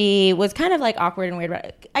she was kind of like awkward and weird about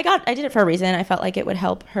it. I did it for a reason. I felt like it would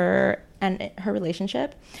help her and her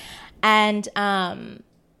relationship. And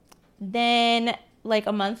then like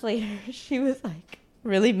a month later, she was like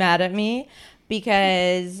really mad at me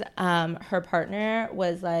because her partner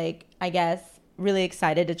was like, I guess, really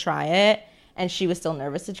excited to try it, and she was still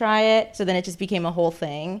nervous to try it. So then it just became a whole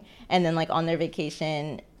thing. And then like on their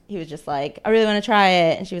vacation, he was just like, I really want to try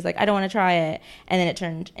it. And she was like, I don't want to try it. And then it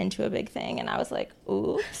turned into a big thing. And I was like,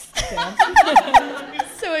 oops.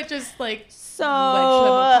 So it just like So, wedged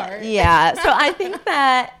them apart. yeah. So I think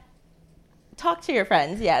that talk to your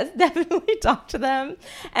friends. Yes, definitely talk to them.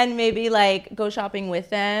 And maybe like go shopping with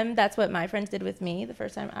them. That's what my friends did with me the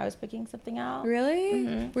first time I was picking something out. Really?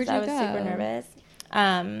 Mhm. Where'd So you I was go? super nervous.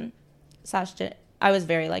 I was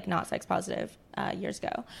very like not sex positive years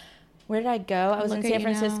ago. Where did I go? I was in Look at San you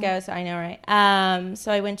Francisco, now. so I know, right?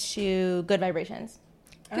 So I went to Good Vibrations.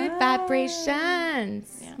 Good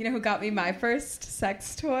vibrations. Yeah. You know who got me my first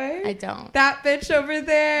sex toy? I don't. That bitch over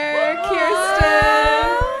there,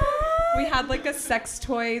 Kirsten. We had like a sex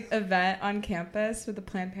toy event on campus with the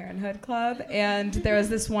Planned Parenthood Club, and there was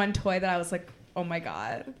this one toy that I was like, oh my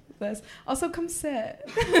god, this. Also, come sit.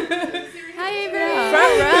 Hi, Avery.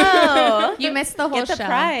 Front row. You missed the whole Get the show.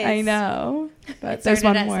 prize. I know, but It there's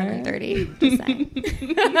started one at more. 7:30. Just saying.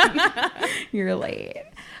 You're late.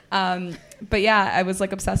 But yeah, I was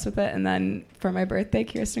like obsessed with it, and then for my birthday,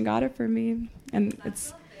 Kirsten got it for me, and I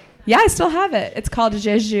still have it. It's called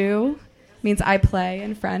Jeju, means I play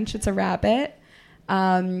in French. It's a rabbit,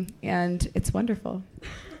 and it's wonderful.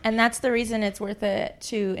 And that's the reason it's worth it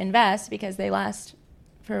to invest, because they last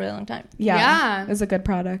for a really long time. Yeah. It was a good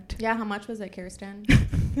product. Yeah, how much was it, Kirsten?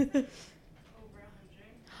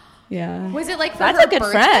 Yeah. Was it like for That's her a good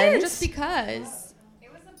birthday friend. or just because? It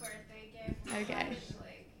was a birthday gift. Okay.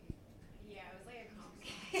 Like, yeah, it was like a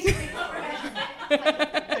complicated.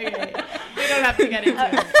 Okay. We don't have to get into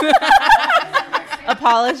it.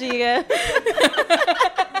 Apology.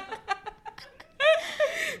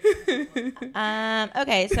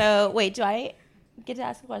 Okay, so wait, do I get to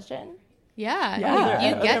ask a question? Yeah. Yeah.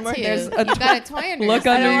 You get to. There's You a got a toy under Look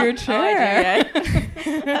your under seat. your chair.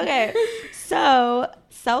 Okay, so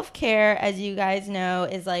self-care, as you guys know,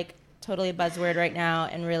 is like totally a buzzword right now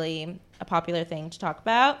and really a popular thing to talk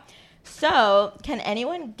about. So can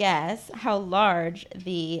anyone guess how large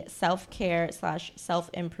the self-care /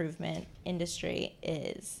 self-improvement industry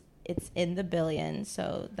is? It's in the billions,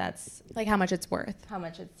 so that's Like how much it's worth. how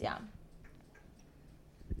much it's, yeah.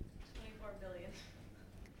 24 billion.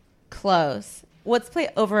 Close. Let's play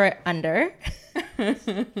over or under.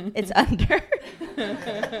 It's under. 20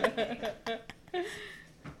 billion.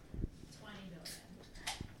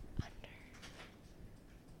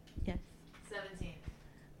 Yes. 17.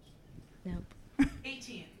 Nope.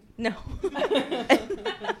 18. No.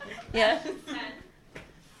 Yes. 10. I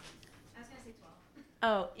was gonna say 12.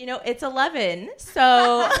 Oh, it's 11.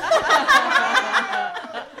 So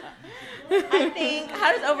I think,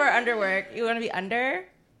 how does over or under work? You want to be under?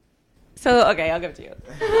 So, okay, I'll give it to you.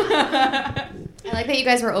 I like that you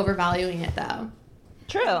guys were overvaluing it though.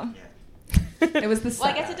 True. It was the Well,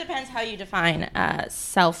 I guess it depends how you define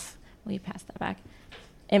will you pass that back?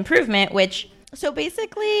 Improvement, so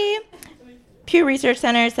basically, Pew Research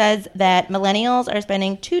Center says that millennials are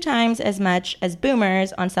spending 2 times as much as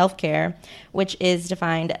boomers on self-care, which is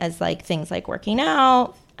defined as like things like working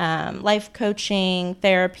out, life coaching,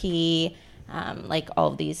 therapy, like all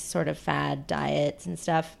of these sort of fad diets and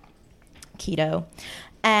stuff, keto.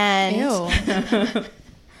 And Ew.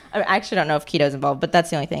 I actually don't know if keto's involved, but that's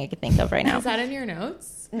the only thing I could think of right now. Is that in your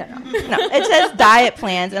notes? No. It says diet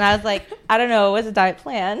plans, and I was like, I don't know, what's a diet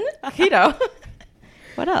plan? Keto.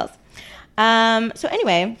 What else? So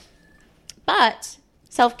anyway, but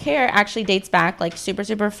self-care actually dates back like super,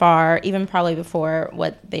 super far, even probably before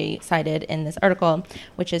what they cited in this article,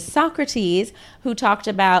 which is Socrates, who talked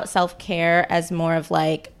about self-care as more of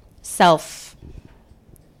like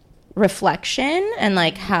self-reflection and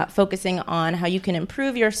like focusing on how you can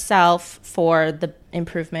improve yourself for the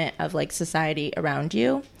improvement of like society around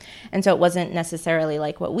you. And so it wasn't necessarily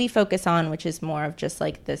like what we focus on, which is more of just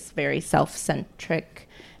like this very self-centric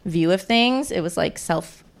view of things. It was like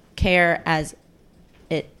self-care as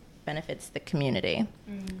it benefits the community,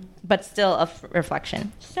 but still a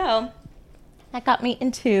reflection. So that got me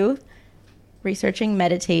into researching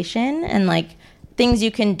meditation and like things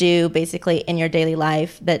you can do basically in your daily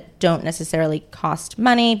life that don't necessarily cost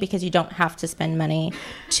money, because you don't have to spend money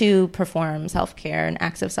to perform self-care and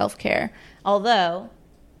acts of self-care. Although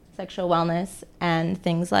sexual wellness and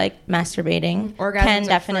things like masturbating Orgasms can are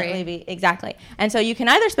definitely free. be, exactly. And so you can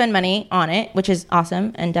either spend money on it, which is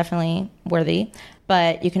awesome and definitely worthy,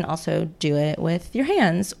 but you can also do it with your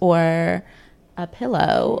hands or a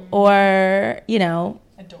pillow or,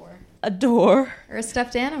 a door Or a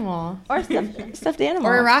stuffed animal. or stuffed animal.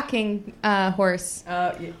 Or a rocking horse.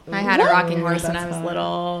 I had a rocking horse when I was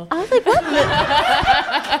little. I was like,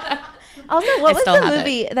 what? Also, what was still the have it.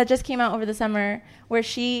 movie that just came out over the summer where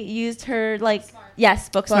she used her like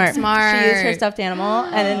Booksmart. Booksmart. She used her stuffed animal,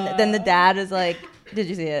 and then the dad was like, "Did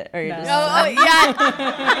you see it?" Or you're No. just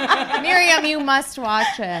yeah. Miriam, you must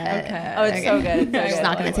watch it. Okay. oh, it's so good. So She's good.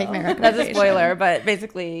 not going to take my That's recommendation. a spoiler, but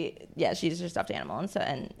basically, yeah, she used her stuffed animal,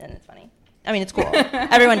 and it's funny. I mean, it's cool.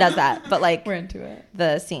 Everyone does that, but like We're into it.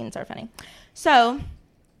 the scenes are funny. So,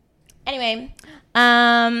 anyway,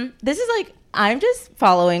 this is like I'm just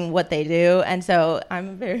following what they do, and so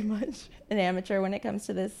I'm very much an amateur when it comes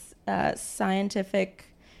to this scientific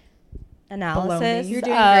analysis You're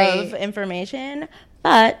doing of great. information.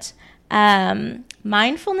 But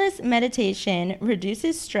mindfulness meditation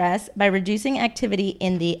reduces stress by reducing activity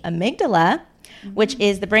in the amygdala, which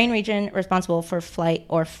is the brain region responsible for flight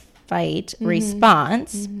or fight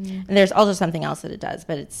response. And there's also something else that it does,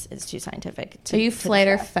 but it's too scientific. Are you to flight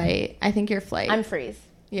or describe. fight? I think you're flight. I'm freeze.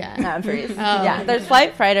 yeah. No, I'm freeze. Oh. Yeah, there's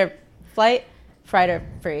flight, fright, or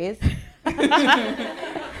freeze.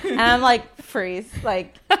 And I'm like freeze,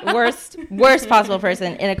 like worst possible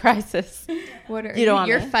person in a crisis. What are You don't want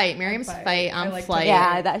You're me. fight. Miriam's fight. fight. I I'm like to- flight.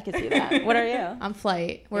 Yeah, I can see that. What are you? I'm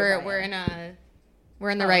flight. You're We're flight. we're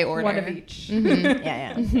in the right order. One of each. Mhm.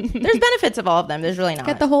 Yeah. There's benefits of all of them. There's really not.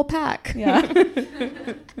 Get the whole pack. Yeah.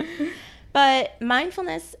 But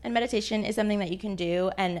mindfulness and meditation is something that you can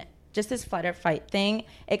do. And just this flight or fight thing,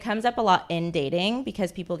 it comes up a lot in dating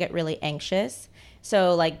because people get really anxious.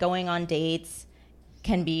 So, like, going on dates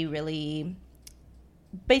can be really...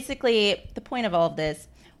 Basically, the point of all of this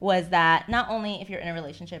was that not only if you're in a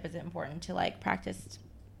relationship is it important to, like, practice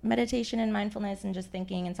meditation and mindfulness and just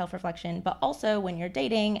thinking and self-reflection, but also when you're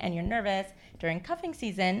dating and you're nervous during cuffing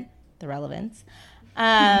season, the relevance,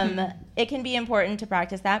 it can be important to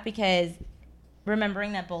practice that because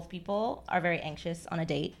remembering that both people are very anxious on a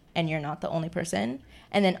date and you're not the only person.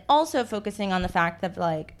 And then also focusing on the fact that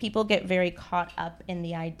like people get very caught up in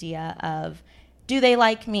the idea of, do they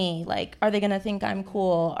like me? Like, are they going to think I'm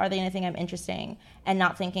cool? Are they going to think I'm interesting? And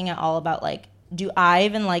not thinking at all about like, do I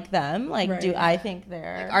even like them? Like, do Right. I think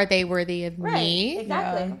they're... Are they worthy of me?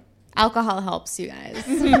 Exactly. Yeah. Alcohol helps you guys.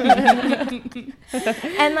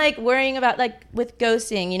 And like worrying about like with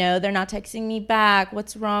ghosting, you know, they're not texting me back.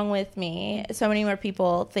 What's wrong with me? So many more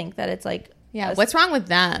people think that it's like, Yeah. What's wrong with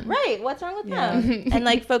them? right, what's wrong with Yeah. them? And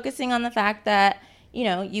like focusing on the fact that, you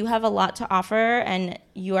know, you have a lot to offer and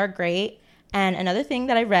you are great. And another thing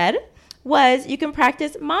that I read was you can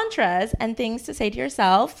practice mantras and things to say to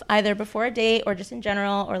yourself either before a date or just in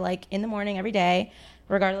general or like in the morning every day,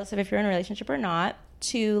 regardless of if you're in a relationship or not,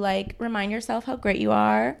 to like remind yourself how great you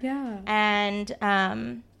are. Yeah. And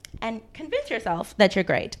convince yourself that you're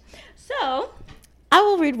great. So I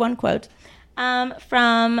will read one quote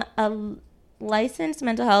from a licensed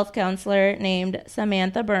mental health counselor named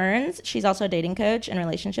Samantha Burns. She's also a dating coach and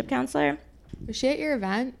relationship counselor. Was she at your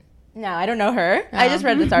event? No, I don't know her. I just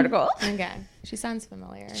read this article. Okay. She sounds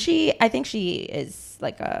familiar. I think she is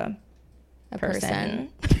like a person.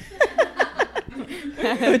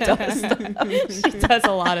 Who does stuff. She does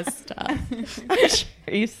a lot of stuff. I'm sure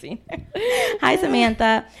you've seen her. Hi,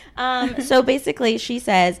 Samantha. So basically, she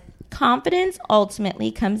says, confidence ultimately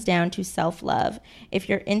comes down to self-love. If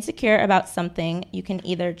you're insecure about something, you can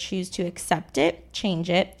either choose to accept it, change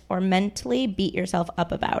it, or mentally beat yourself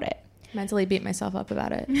up about it. Mentally beat myself up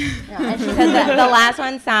about it. And she said that the last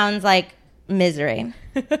one sounds like misery.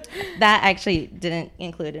 That actually didn't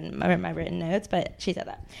include in my written notes, but she said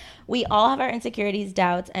that. We all have our insecurities,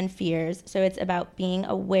 doubts, and fears, so it's about being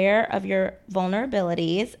aware of your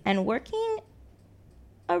vulnerabilities and working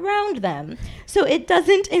around them so it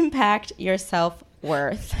doesn't impact your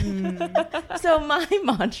self-worth. So my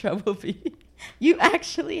mantra will be, you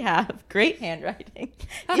actually have great handwriting,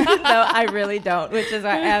 even though I really don't, which is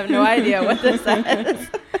why I have no idea what this says.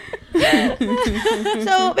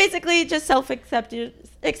 So basically just accept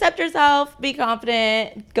yourself, be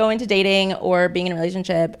confident, go into dating or being in a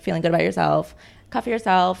relationship, feeling good about yourself, cuff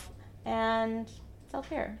yourself, and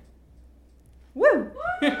self-care. Woo.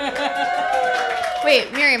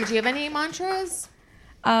 Wait, Miriam, do you have any mantras?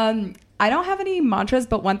 I don't have any mantras,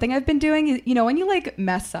 but one thing I've been doing is, you know, when you like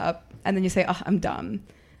mess up and then you say, oh, I'm dumb.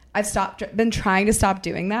 I've been trying to stop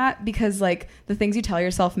doing that because like the things you tell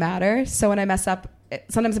yourself matter. So when I mess up,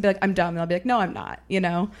 sometimes I'll be like, I'm dumb. And I'll be like, no, I'm not, you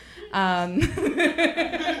know?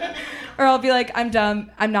 Or I'll be like, I'm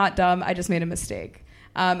dumb. I'm not dumb. I just made a mistake.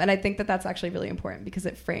 And I think that that's actually really important because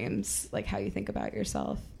it frames like how you think about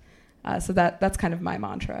yourself. So that's kind of my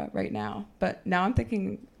mantra right now. But now I'm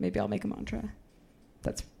thinking maybe I'll make a mantra.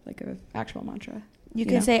 That's like an actual mantra. You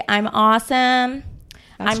can say, I'm awesome.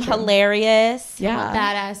 That's I'm true. hilarious. Yeah.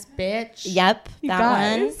 Badass bitch. Yep, You that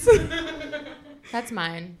guys. one. That's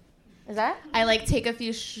mine. Is that? I like take a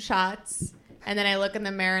few shots and then I look in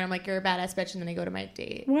the mirror and I'm like, you're a badass bitch, and then I go to my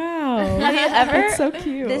date. Wow. Have you ever? That's so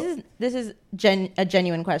cute. This is a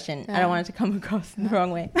genuine question. I don't want it to come across the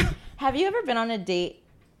wrong way. Have you ever been on a date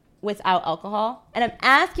without alcohol? And I'm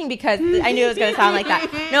asking because I knew it was going to sound like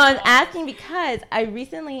that. No, I'm asking because I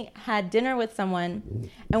recently had dinner with someone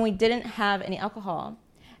and we didn't have any alcohol.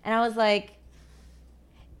 And I was like,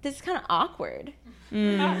 this is kind of awkward.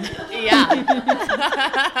 Yeah.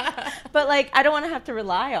 But like, I don't want to have to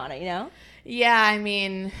rely on it, you know? Yeah, I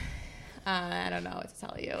mean, I don't know what to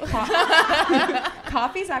tell you.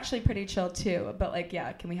 Coffee's actually pretty chill too, but like,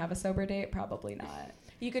 yeah, can we have a sober date? Probably not.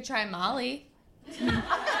 You could try Molly.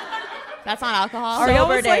 That's not alcohol. Ariel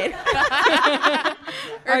Sober was like- date.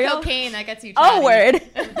 Or Ariel- cocaine, that gets you Oh, chatty.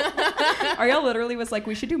 word. Ariel literally was like,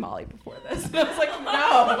 we should do Molly before this. And I was like,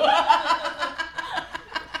 no.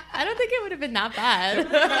 I don't think it would have been that bad.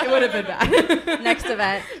 It would have been bad. Next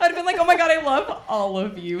event. I'd have been like, oh my God, I love all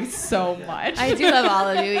of you so much. I do love all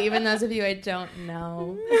of you, even those of you I don't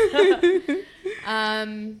know.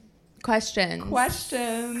 Questions.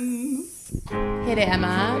 Questions. Hit it,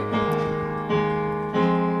 Emma.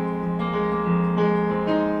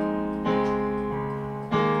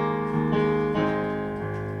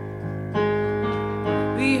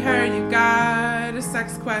 We heard you got a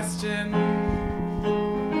sex question.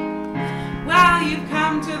 Well, you've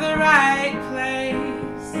come to the right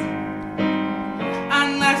place.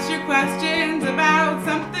 Unless your question's about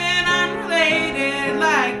something unrelated,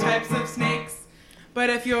 like types of snakes. But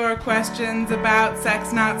if your question's about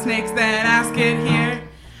sex, not snakes, then ask it here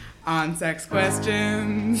on Sex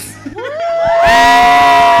Questions.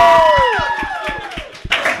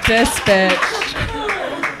 This bitch.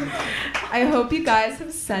 I hope you guys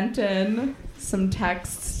have sent in some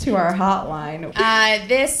texts to our hotline.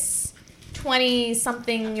 This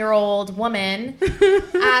 20-something-year-old woman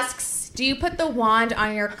asks, do you put the wand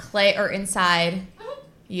on your clit or inside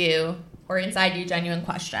you? Or inside you? Genuine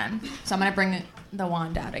question. So I'm going to bring the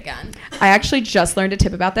wand out again. I actually just learned a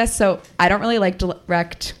tip about this. So I don't really like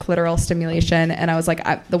direct clitoral stimulation. And I was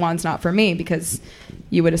like, the wand's not for me because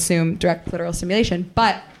you would assume direct clitoral stimulation.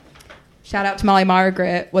 But shout out to Molly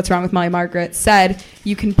Margaret. What's Wrong with Molly Margaret said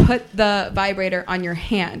you can put the vibrator on your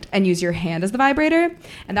hand and use your hand as the vibrator.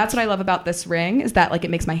 And that's what I love about this ring is that like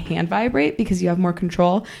it makes my hand vibrate because you have more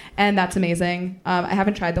control. And that's amazing. I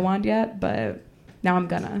haven't tried the wand yet, but now I'm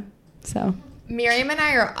gonna. So Miriam and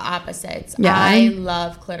I are opposites. Yeah. I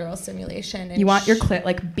love clitoral stimulation. And you want your clit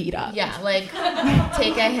like beat up. Yeah, like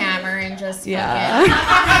take a hammer and just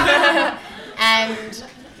Yeah. And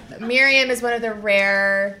Miriam is one of the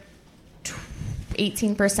rare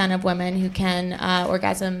 18% of women who can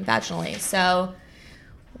orgasm vaginally. So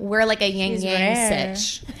we're like a yin-yang rare.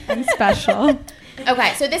 sitch. And special.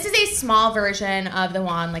 Okay, so this is a small version of the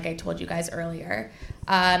wand, like I told you guys earlier.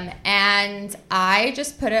 And I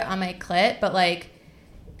just put it on my clit, but like,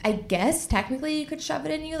 I guess technically you could shove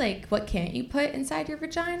it in you. Like, what can't you put inside your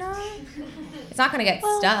vagina? It's not gonna get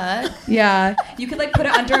stuck. Yeah. You could like put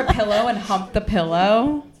it under a pillow and hump the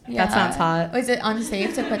pillow. Yeah. That sounds hot. Is it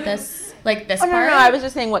unsafe to put this, like this Oh, no, part? no, I was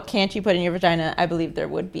just saying what can't you put in your vagina? I believe there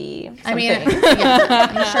would be something. I mean, yeah,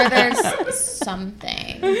 I'm sure there's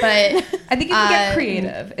something, but I think you can get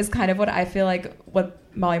creative is kind of what I feel like what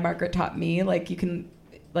Molly Margaret taught me. Like you can,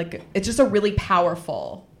 like, it's just a really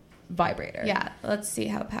powerful vibrator. yeah, let's see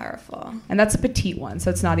how powerful. And that's a petite one, so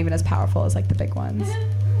it's not even as powerful as like the big ones.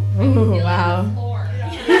 Ooh, wow.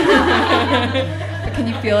 But can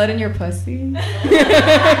you feel it in your pussy?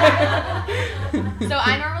 So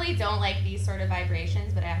I normally don't like these sort of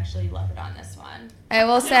vibrations, but I actually love it on this one. I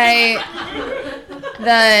will say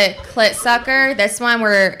the clit sucker, this one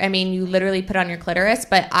where, I mean, you literally put it on your clitoris,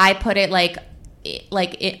 but I put it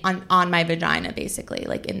on my vagina, basically,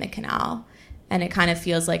 like in the canal. And it kind of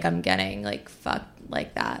feels like I'm getting like fucked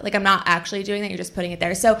like that. Like I'm not actually doing that, you're just putting it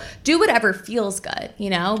there. So do whatever feels good, you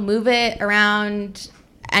know? Move it around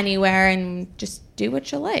anywhere and just do what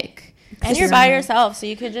you like. And you're by yourself, so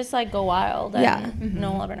you could just like go wild and Yeah.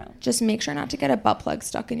 no one will ever know. Just make sure not to get a butt plug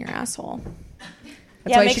stuck in your asshole. That's why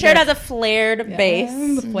Yeah, you make should sure it get has a flared Yeah, base.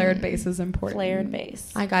 The flared base is important. Flared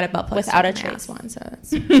base. I got a butt plug Without stuck a in my trace. ass one, so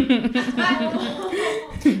that's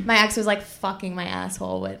my ex was like fucking my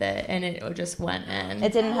asshole with it, and it just went in.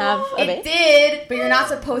 It didn't have a It base? did, but you're not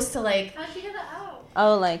supposed to like. How'd she get that out?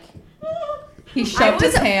 Oh, like, He I shoved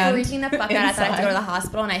was his hand. freaking the fuck out. I thought I had to go to the inside.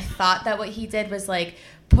 hospital, and I thought that what he did was like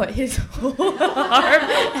put his whole arm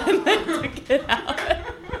and then took it out.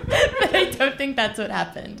 But I don't think that's what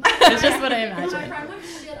happened. It's just what I My imagined. friend would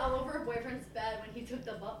shit all over her boyfriend's bed when he took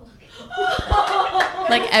the butt plug.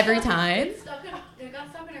 Like every time. It got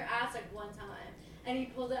stuck in her ass asked like one time, and he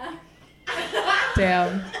pulled it out.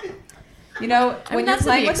 Damn. You know, when you're that's to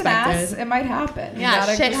playing be with an ass, expected. it might happen. You Yeah,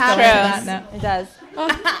 gotta shit just go into happens. that now. It does.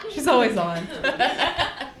 Oh, she's always on.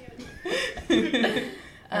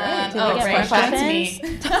 Alright, Oh, get great. more That's me.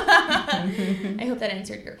 questions? I hope that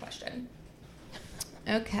answered your question.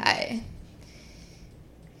 Okay.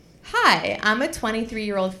 Hi, I'm a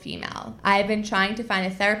 23-year-old female. I've been trying to find a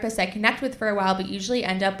therapist I connect with for a while, but usually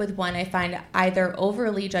end up with one I find either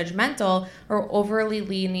overly judgmental or overly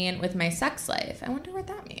lenient with my sex life. I wonder what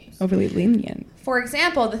that means. Overly lenient. For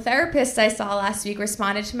example, the therapist I saw last week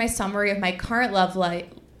responded to my summary of my current love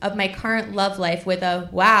life with a,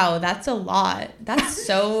 wow, that's a lot. That's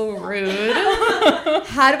so rude.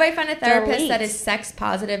 How do I find a therapist that is sex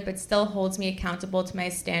positive but still holds me accountable to my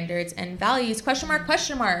standards and values? Question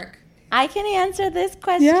mark. I can answer this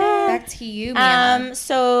question. Yeah. Back to you, Mia.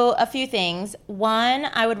 So a few things. One,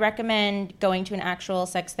 I would recommend going to an actual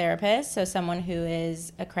sex therapist, so someone who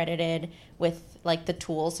is accredited with like the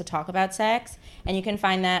tools to talk about sex, and you can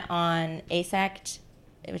find that on ASECT,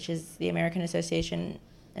 which is the American Association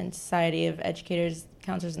and Society of Educators,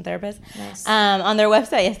 Counselors, and Therapists. Nice. On their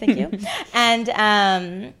website. Yes, thank you.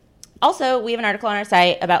 And also, we have an article on our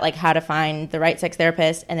site about like how to find the right sex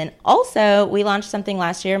therapist. And then also, we launched something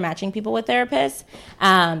last year matching people with therapists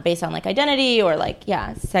based on like identity or like,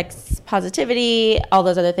 sex positivity, all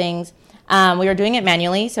those other things. We were doing it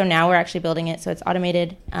manually, so now we're actually building it so it's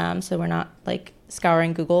automated. So we're not like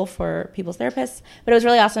scouring Google for people's therapists. But it was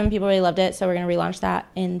really awesome. People really loved it. So we're going to relaunch that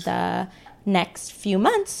in the next few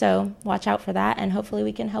months. So watch out for that, and hopefully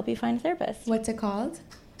we can help you find a therapist. What's it called?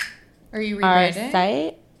 Are you Our rewriting?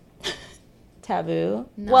 site, Taboo.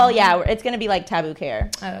 No. Well, yeah, it's going to be like Taboo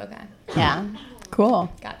Care. Oh, okay. Yeah.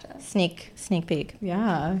 Cool. Gotcha. Sneak peek.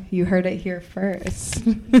 Yeah, you heard it here first.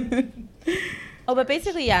 Oh, but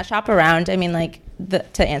basically, yeah, shop around. I mean, like,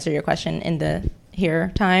 to answer your question in the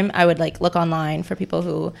here time, I would, like, look online for people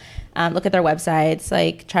who look at their websites,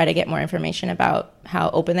 like, try to get more information about how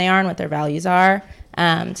open they are and what their values are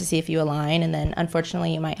to see if you align. And then,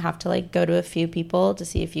 unfortunately, you might have to, like, go to a few people to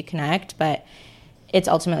see if you connect, but it's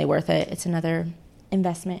ultimately worth it. It's another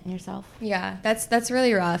investment in yourself. Yeah, that's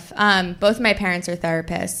really rough. Both my parents are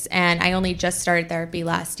therapists, and I only just started therapy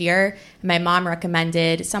last year. My mom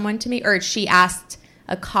recommended someone to me, or she asked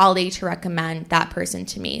a colleague to recommend that person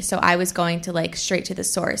to me. So I was going to like straight to the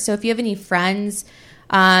source. So if you have any friends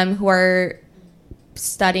who are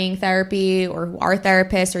studying therapy or who are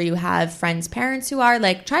therapists, or you have friends' parents who are,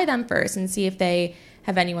 like, try them first and see if they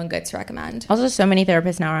have anyone good to recommend. Also, so many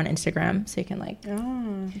therapists now are on Instagram, so you can, like,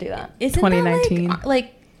 do that. Isn't 2019. that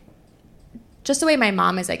like just the way my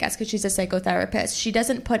mom is, I guess, because she's a psychotherapist. She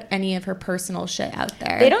doesn't put any of her personal shit out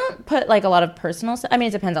there. They don't put, like, a lot of personal stuff. I mean,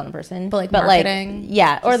 it depends on the person. But, like, marketing?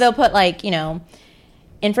 Yeah, or they'll put, like, you know,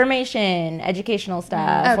 information, educational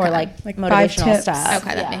stuff, or, Okay. like 5 motivational tips. stuff.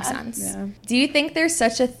 Okay, that Yeah. makes sense. Yeah. Do you think there's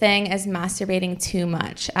such a thing as masturbating too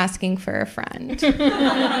much? Asking for a friend.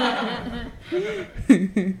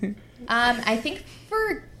 I think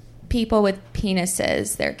for people with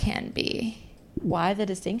penises, there can be. Why the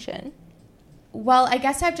distinction? Well, I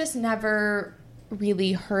guess I've just never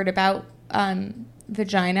really heard about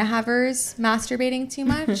vagina havers masturbating too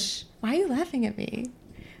much. Why are you laughing at me?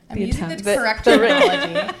 I'm The using the attempt. correct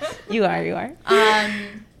terminology. You are.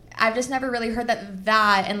 I've just never really heard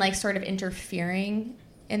that and like sort of interfering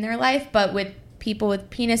in their life. But with people with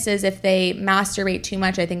penises, if they masturbate too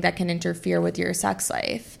much, I think that can interfere with your sex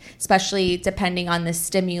life, especially depending on the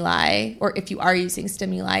stimuli, or if you are using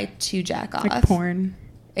stimuli to jack off. Like porn.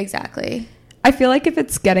 Exactly. I feel like if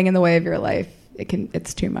it's getting in the way of your life,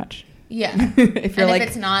 it's too much. Yeah. If you're And like if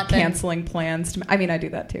it's not, then- canceling plans I mean, I do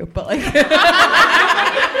that too, but like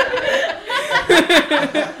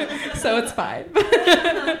so it's fine.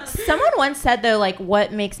 Someone once said, though, like,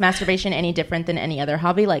 what makes masturbation any different than any other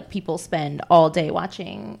hobby? Like, people spend all day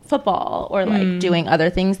watching football or, like, doing other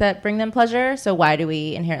things that bring them pleasure. So why do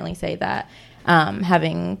we inherently say that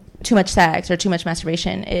having too much sex or too much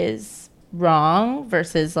masturbation is wrong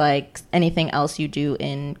versus, like, anything else you do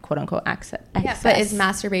in quote-unquote excess? Yeah, but is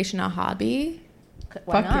masturbation a hobby?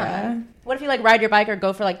 Why Fuck not? yeah. What if you, like, ride your bike or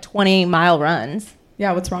go for, like, 20-mile runs?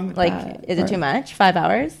 Yeah, what's wrong with Like, that? is it too much? 5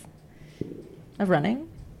 hours of running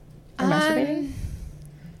or masturbating?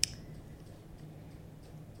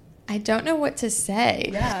 I don't know what to say.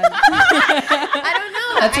 Yeah. I don't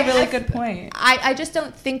know. That's a really good point. I just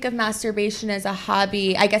don't think of masturbation as a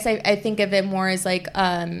hobby. I guess I think of it more as like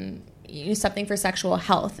something for sexual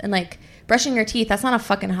health, and like brushing your teeth. That's not a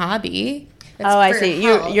fucking hobby. That's Oh, I for see.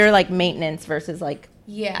 health. You're like maintenance versus like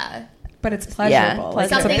Yeah. But it's pleasurable.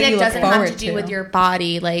 Like, it's something that you look doesn't have forward to do with your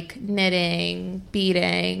body, like knitting,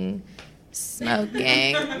 beading,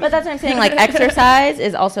 smoking. But that's what I'm saying. Like, exercise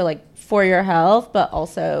is also like for your health, but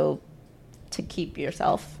also to keep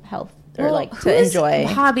yourself health or like to enjoy.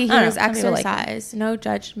 Hobby I don't here is know, some people like- exercise. No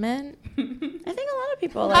judgment. I think a lot of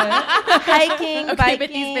people like hiking, Okay, biking. but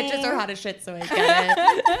these bitches are hot as shit, so I get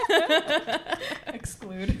it.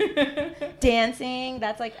 Exclude. Dancing.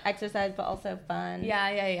 That's like exercise, but also fun.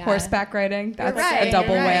 Yeah. Horseback riding. That's right, a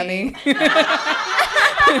double you're right. whammy.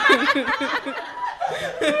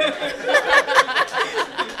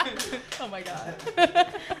 Oh my god.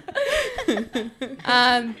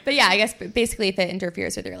 But yeah, I guess basically if it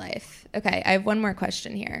interferes with your life. Okay, I have one more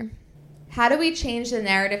question here. How do we change the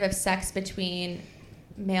narrative of sex between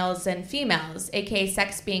males and females, aka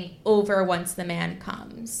sex being over once the man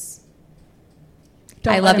comes?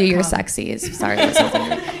 Don't I let love you, him you're come. sexy. Sorry.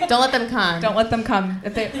 Don't let them come. Don't let them come.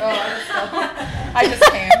 If they, I just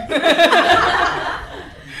came.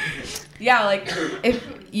 Yeah, like if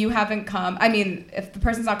you haven't come, I mean, if the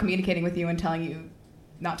person's not communicating with you and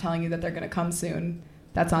not telling you that they're gonna come soon,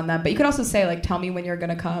 that's on them. But you could also say like, tell me when you're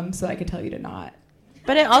gonna come, so I can tell you to not.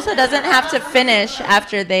 But it also doesn't have to finish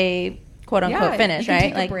after they quote unquote finish, you can right?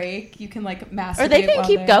 Take like a break. You can like masturbate. or they can while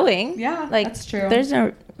keep they're- going. Yeah, like that's true. There's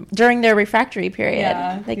no during their refractory period.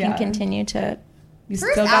 Yeah, they can yeah. continue to. You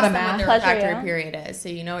First, still ask gotta them what math. their Pleasure, refractory yeah. period is, so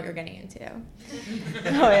you know what you're getting into.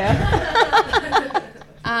 Oh yeah.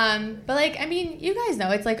 But like, I mean, you guys know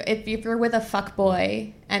it's like if you're with a fuck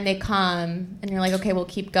boy and they come and you're like, okay, we'll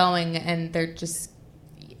keep going, and they're just,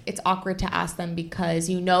 it's awkward to ask them because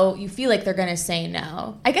you feel like they're gonna say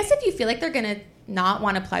no. I guess if you feel like they're gonna not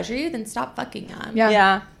want to pleasure you, then stop fucking them.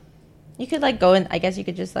 Yeah. You could like go and I guess you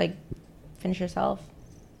could just like finish yourself.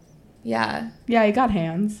 Yeah. Yeah, you got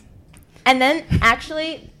hands. And then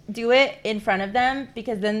actually do it in front of them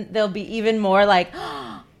because then they'll be even more like,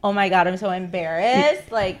 oh my God, I'm so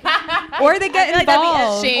embarrassed. Like, Or they get I feel like that'd be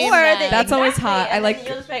involved. shame Or them. they, That's always hot. And I like- then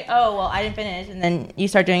you'll just be like, oh, well, I didn't finish. And then you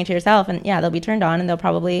start doing it to yourself. And yeah, they'll be turned on and they'll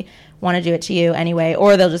probably want to do it to you anyway.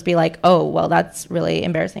 Or they'll just be like, oh, well, that's really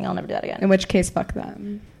embarrassing. I'll never do that again. In which case, fuck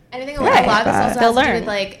them. And I think Right. a lot of this also They'll has to do learn. with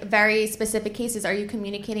like very specific cases. Are you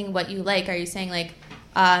communicating what you like? Are you saying like,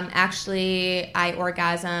 actually, I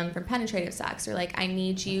orgasm from penetrative sex, or like I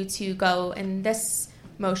need you to go in this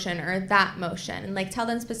motion or that motion, and like tell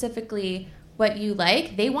them specifically what you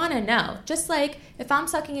like. They want to know. Just like if I'm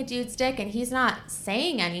sucking a dude's dick and he's not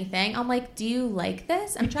saying anything, I'm like, do you like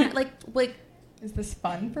this? I'm trying to like. Is this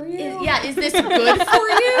fun for you? Is this good for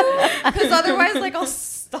you? Because otherwise, like, I'll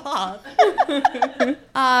stop. And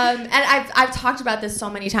I've talked about this so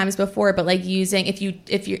many times before, but like using if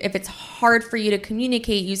it's hard for you to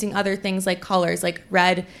communicate, using other things like colors, like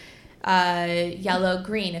red, yellow,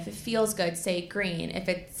 green. If it feels good, say green. If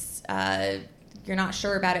it's you're not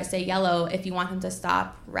sure about it, say yellow. If you want them to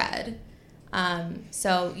stop, red.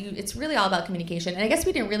 It's really all about communication. And I guess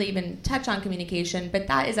we didn't really even touch on communication, but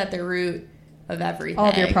that is at the root of everything. All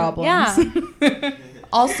of your problems. Yeah.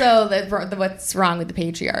 Also, what's wrong with the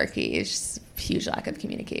patriarchy is just a huge lack of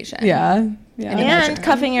communication. Yeah. And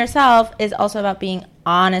cuffing yourself is also about being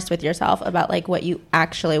honest with yourself about like what you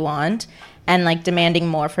actually want and like demanding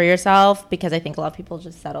more for yourself, because I think a lot of people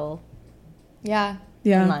just settle Yeah. in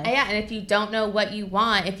Yeah. life. Yeah, and if you don't know what you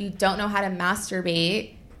want, if you don't know how to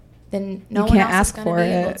masturbate, then no You one can't else ask is for going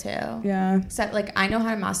to be able it. to. Yeah. Except, like, I know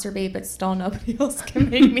how to masturbate, but still nobody else can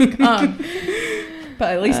make me come.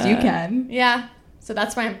 But at least you can. Yeah. So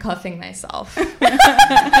that's why I'm cuffing myself. Full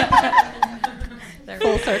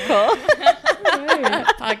circle.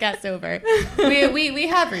 Podcast over. We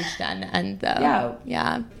have reached an end, though. Yeah.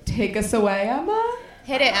 Yeah. Take us away, Emma.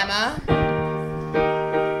 Hit it, Emma.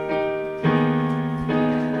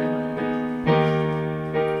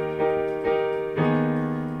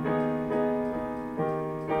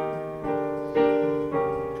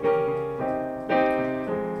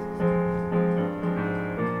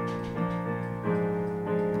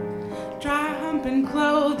 Dry humping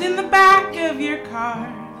clothed in the back of your car.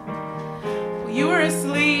 Well, you were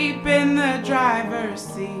asleep in the driver's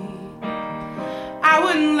seat. I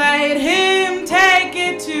wouldn't let him take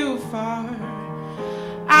it too far.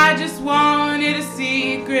 I just wanted a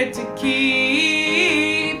secret to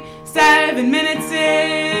keep. 7 minutes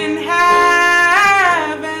in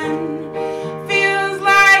heaven feels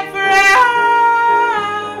like forever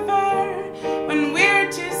when we're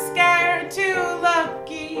too scared to look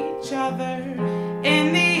each other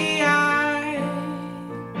in the eye.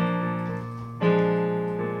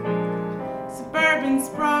 Suburban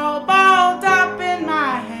sprawl balled up in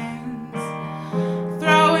my hands,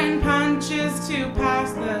 throwing punches to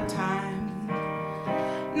pass the time.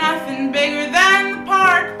 Nothing big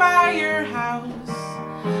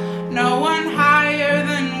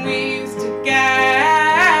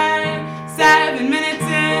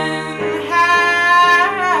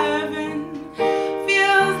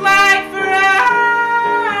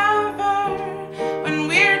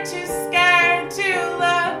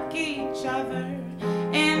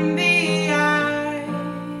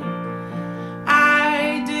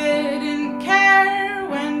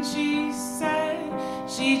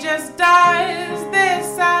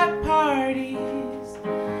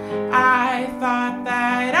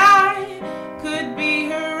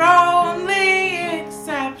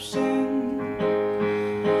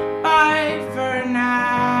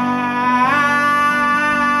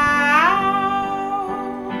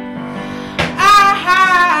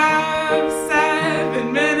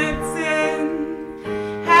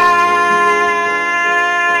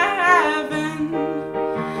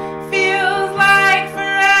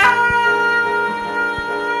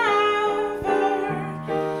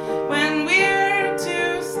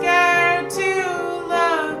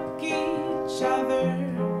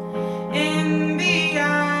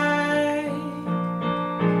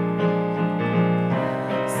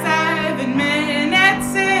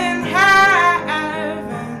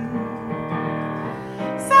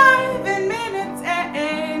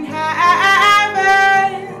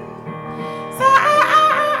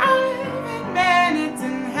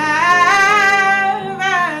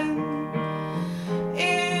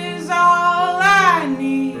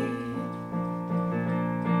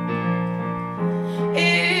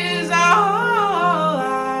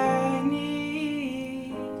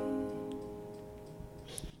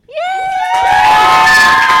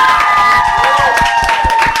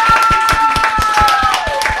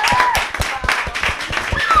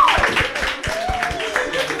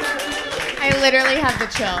have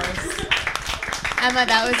the chills. Emma,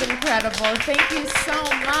 that was incredible. Thank you so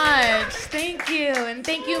much. Thank you. And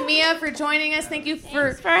thank you, Mia, for joining us. Thank you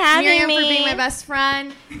for having Miriam me. for being my best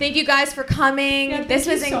friend. Thank you guys for coming. Yeah, this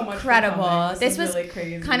thank was you so much for incredible. coming. This was really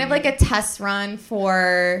crazy. kind of like a test run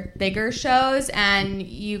for bigger shows, and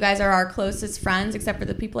you guys are our closest friends, except for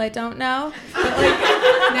the people I don't know. But like,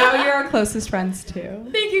 now you're our closest friends too.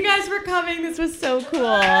 Thank you guys for coming. This was so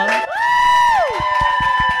cool.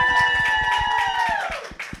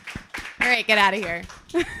 All right, get out of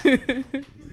here.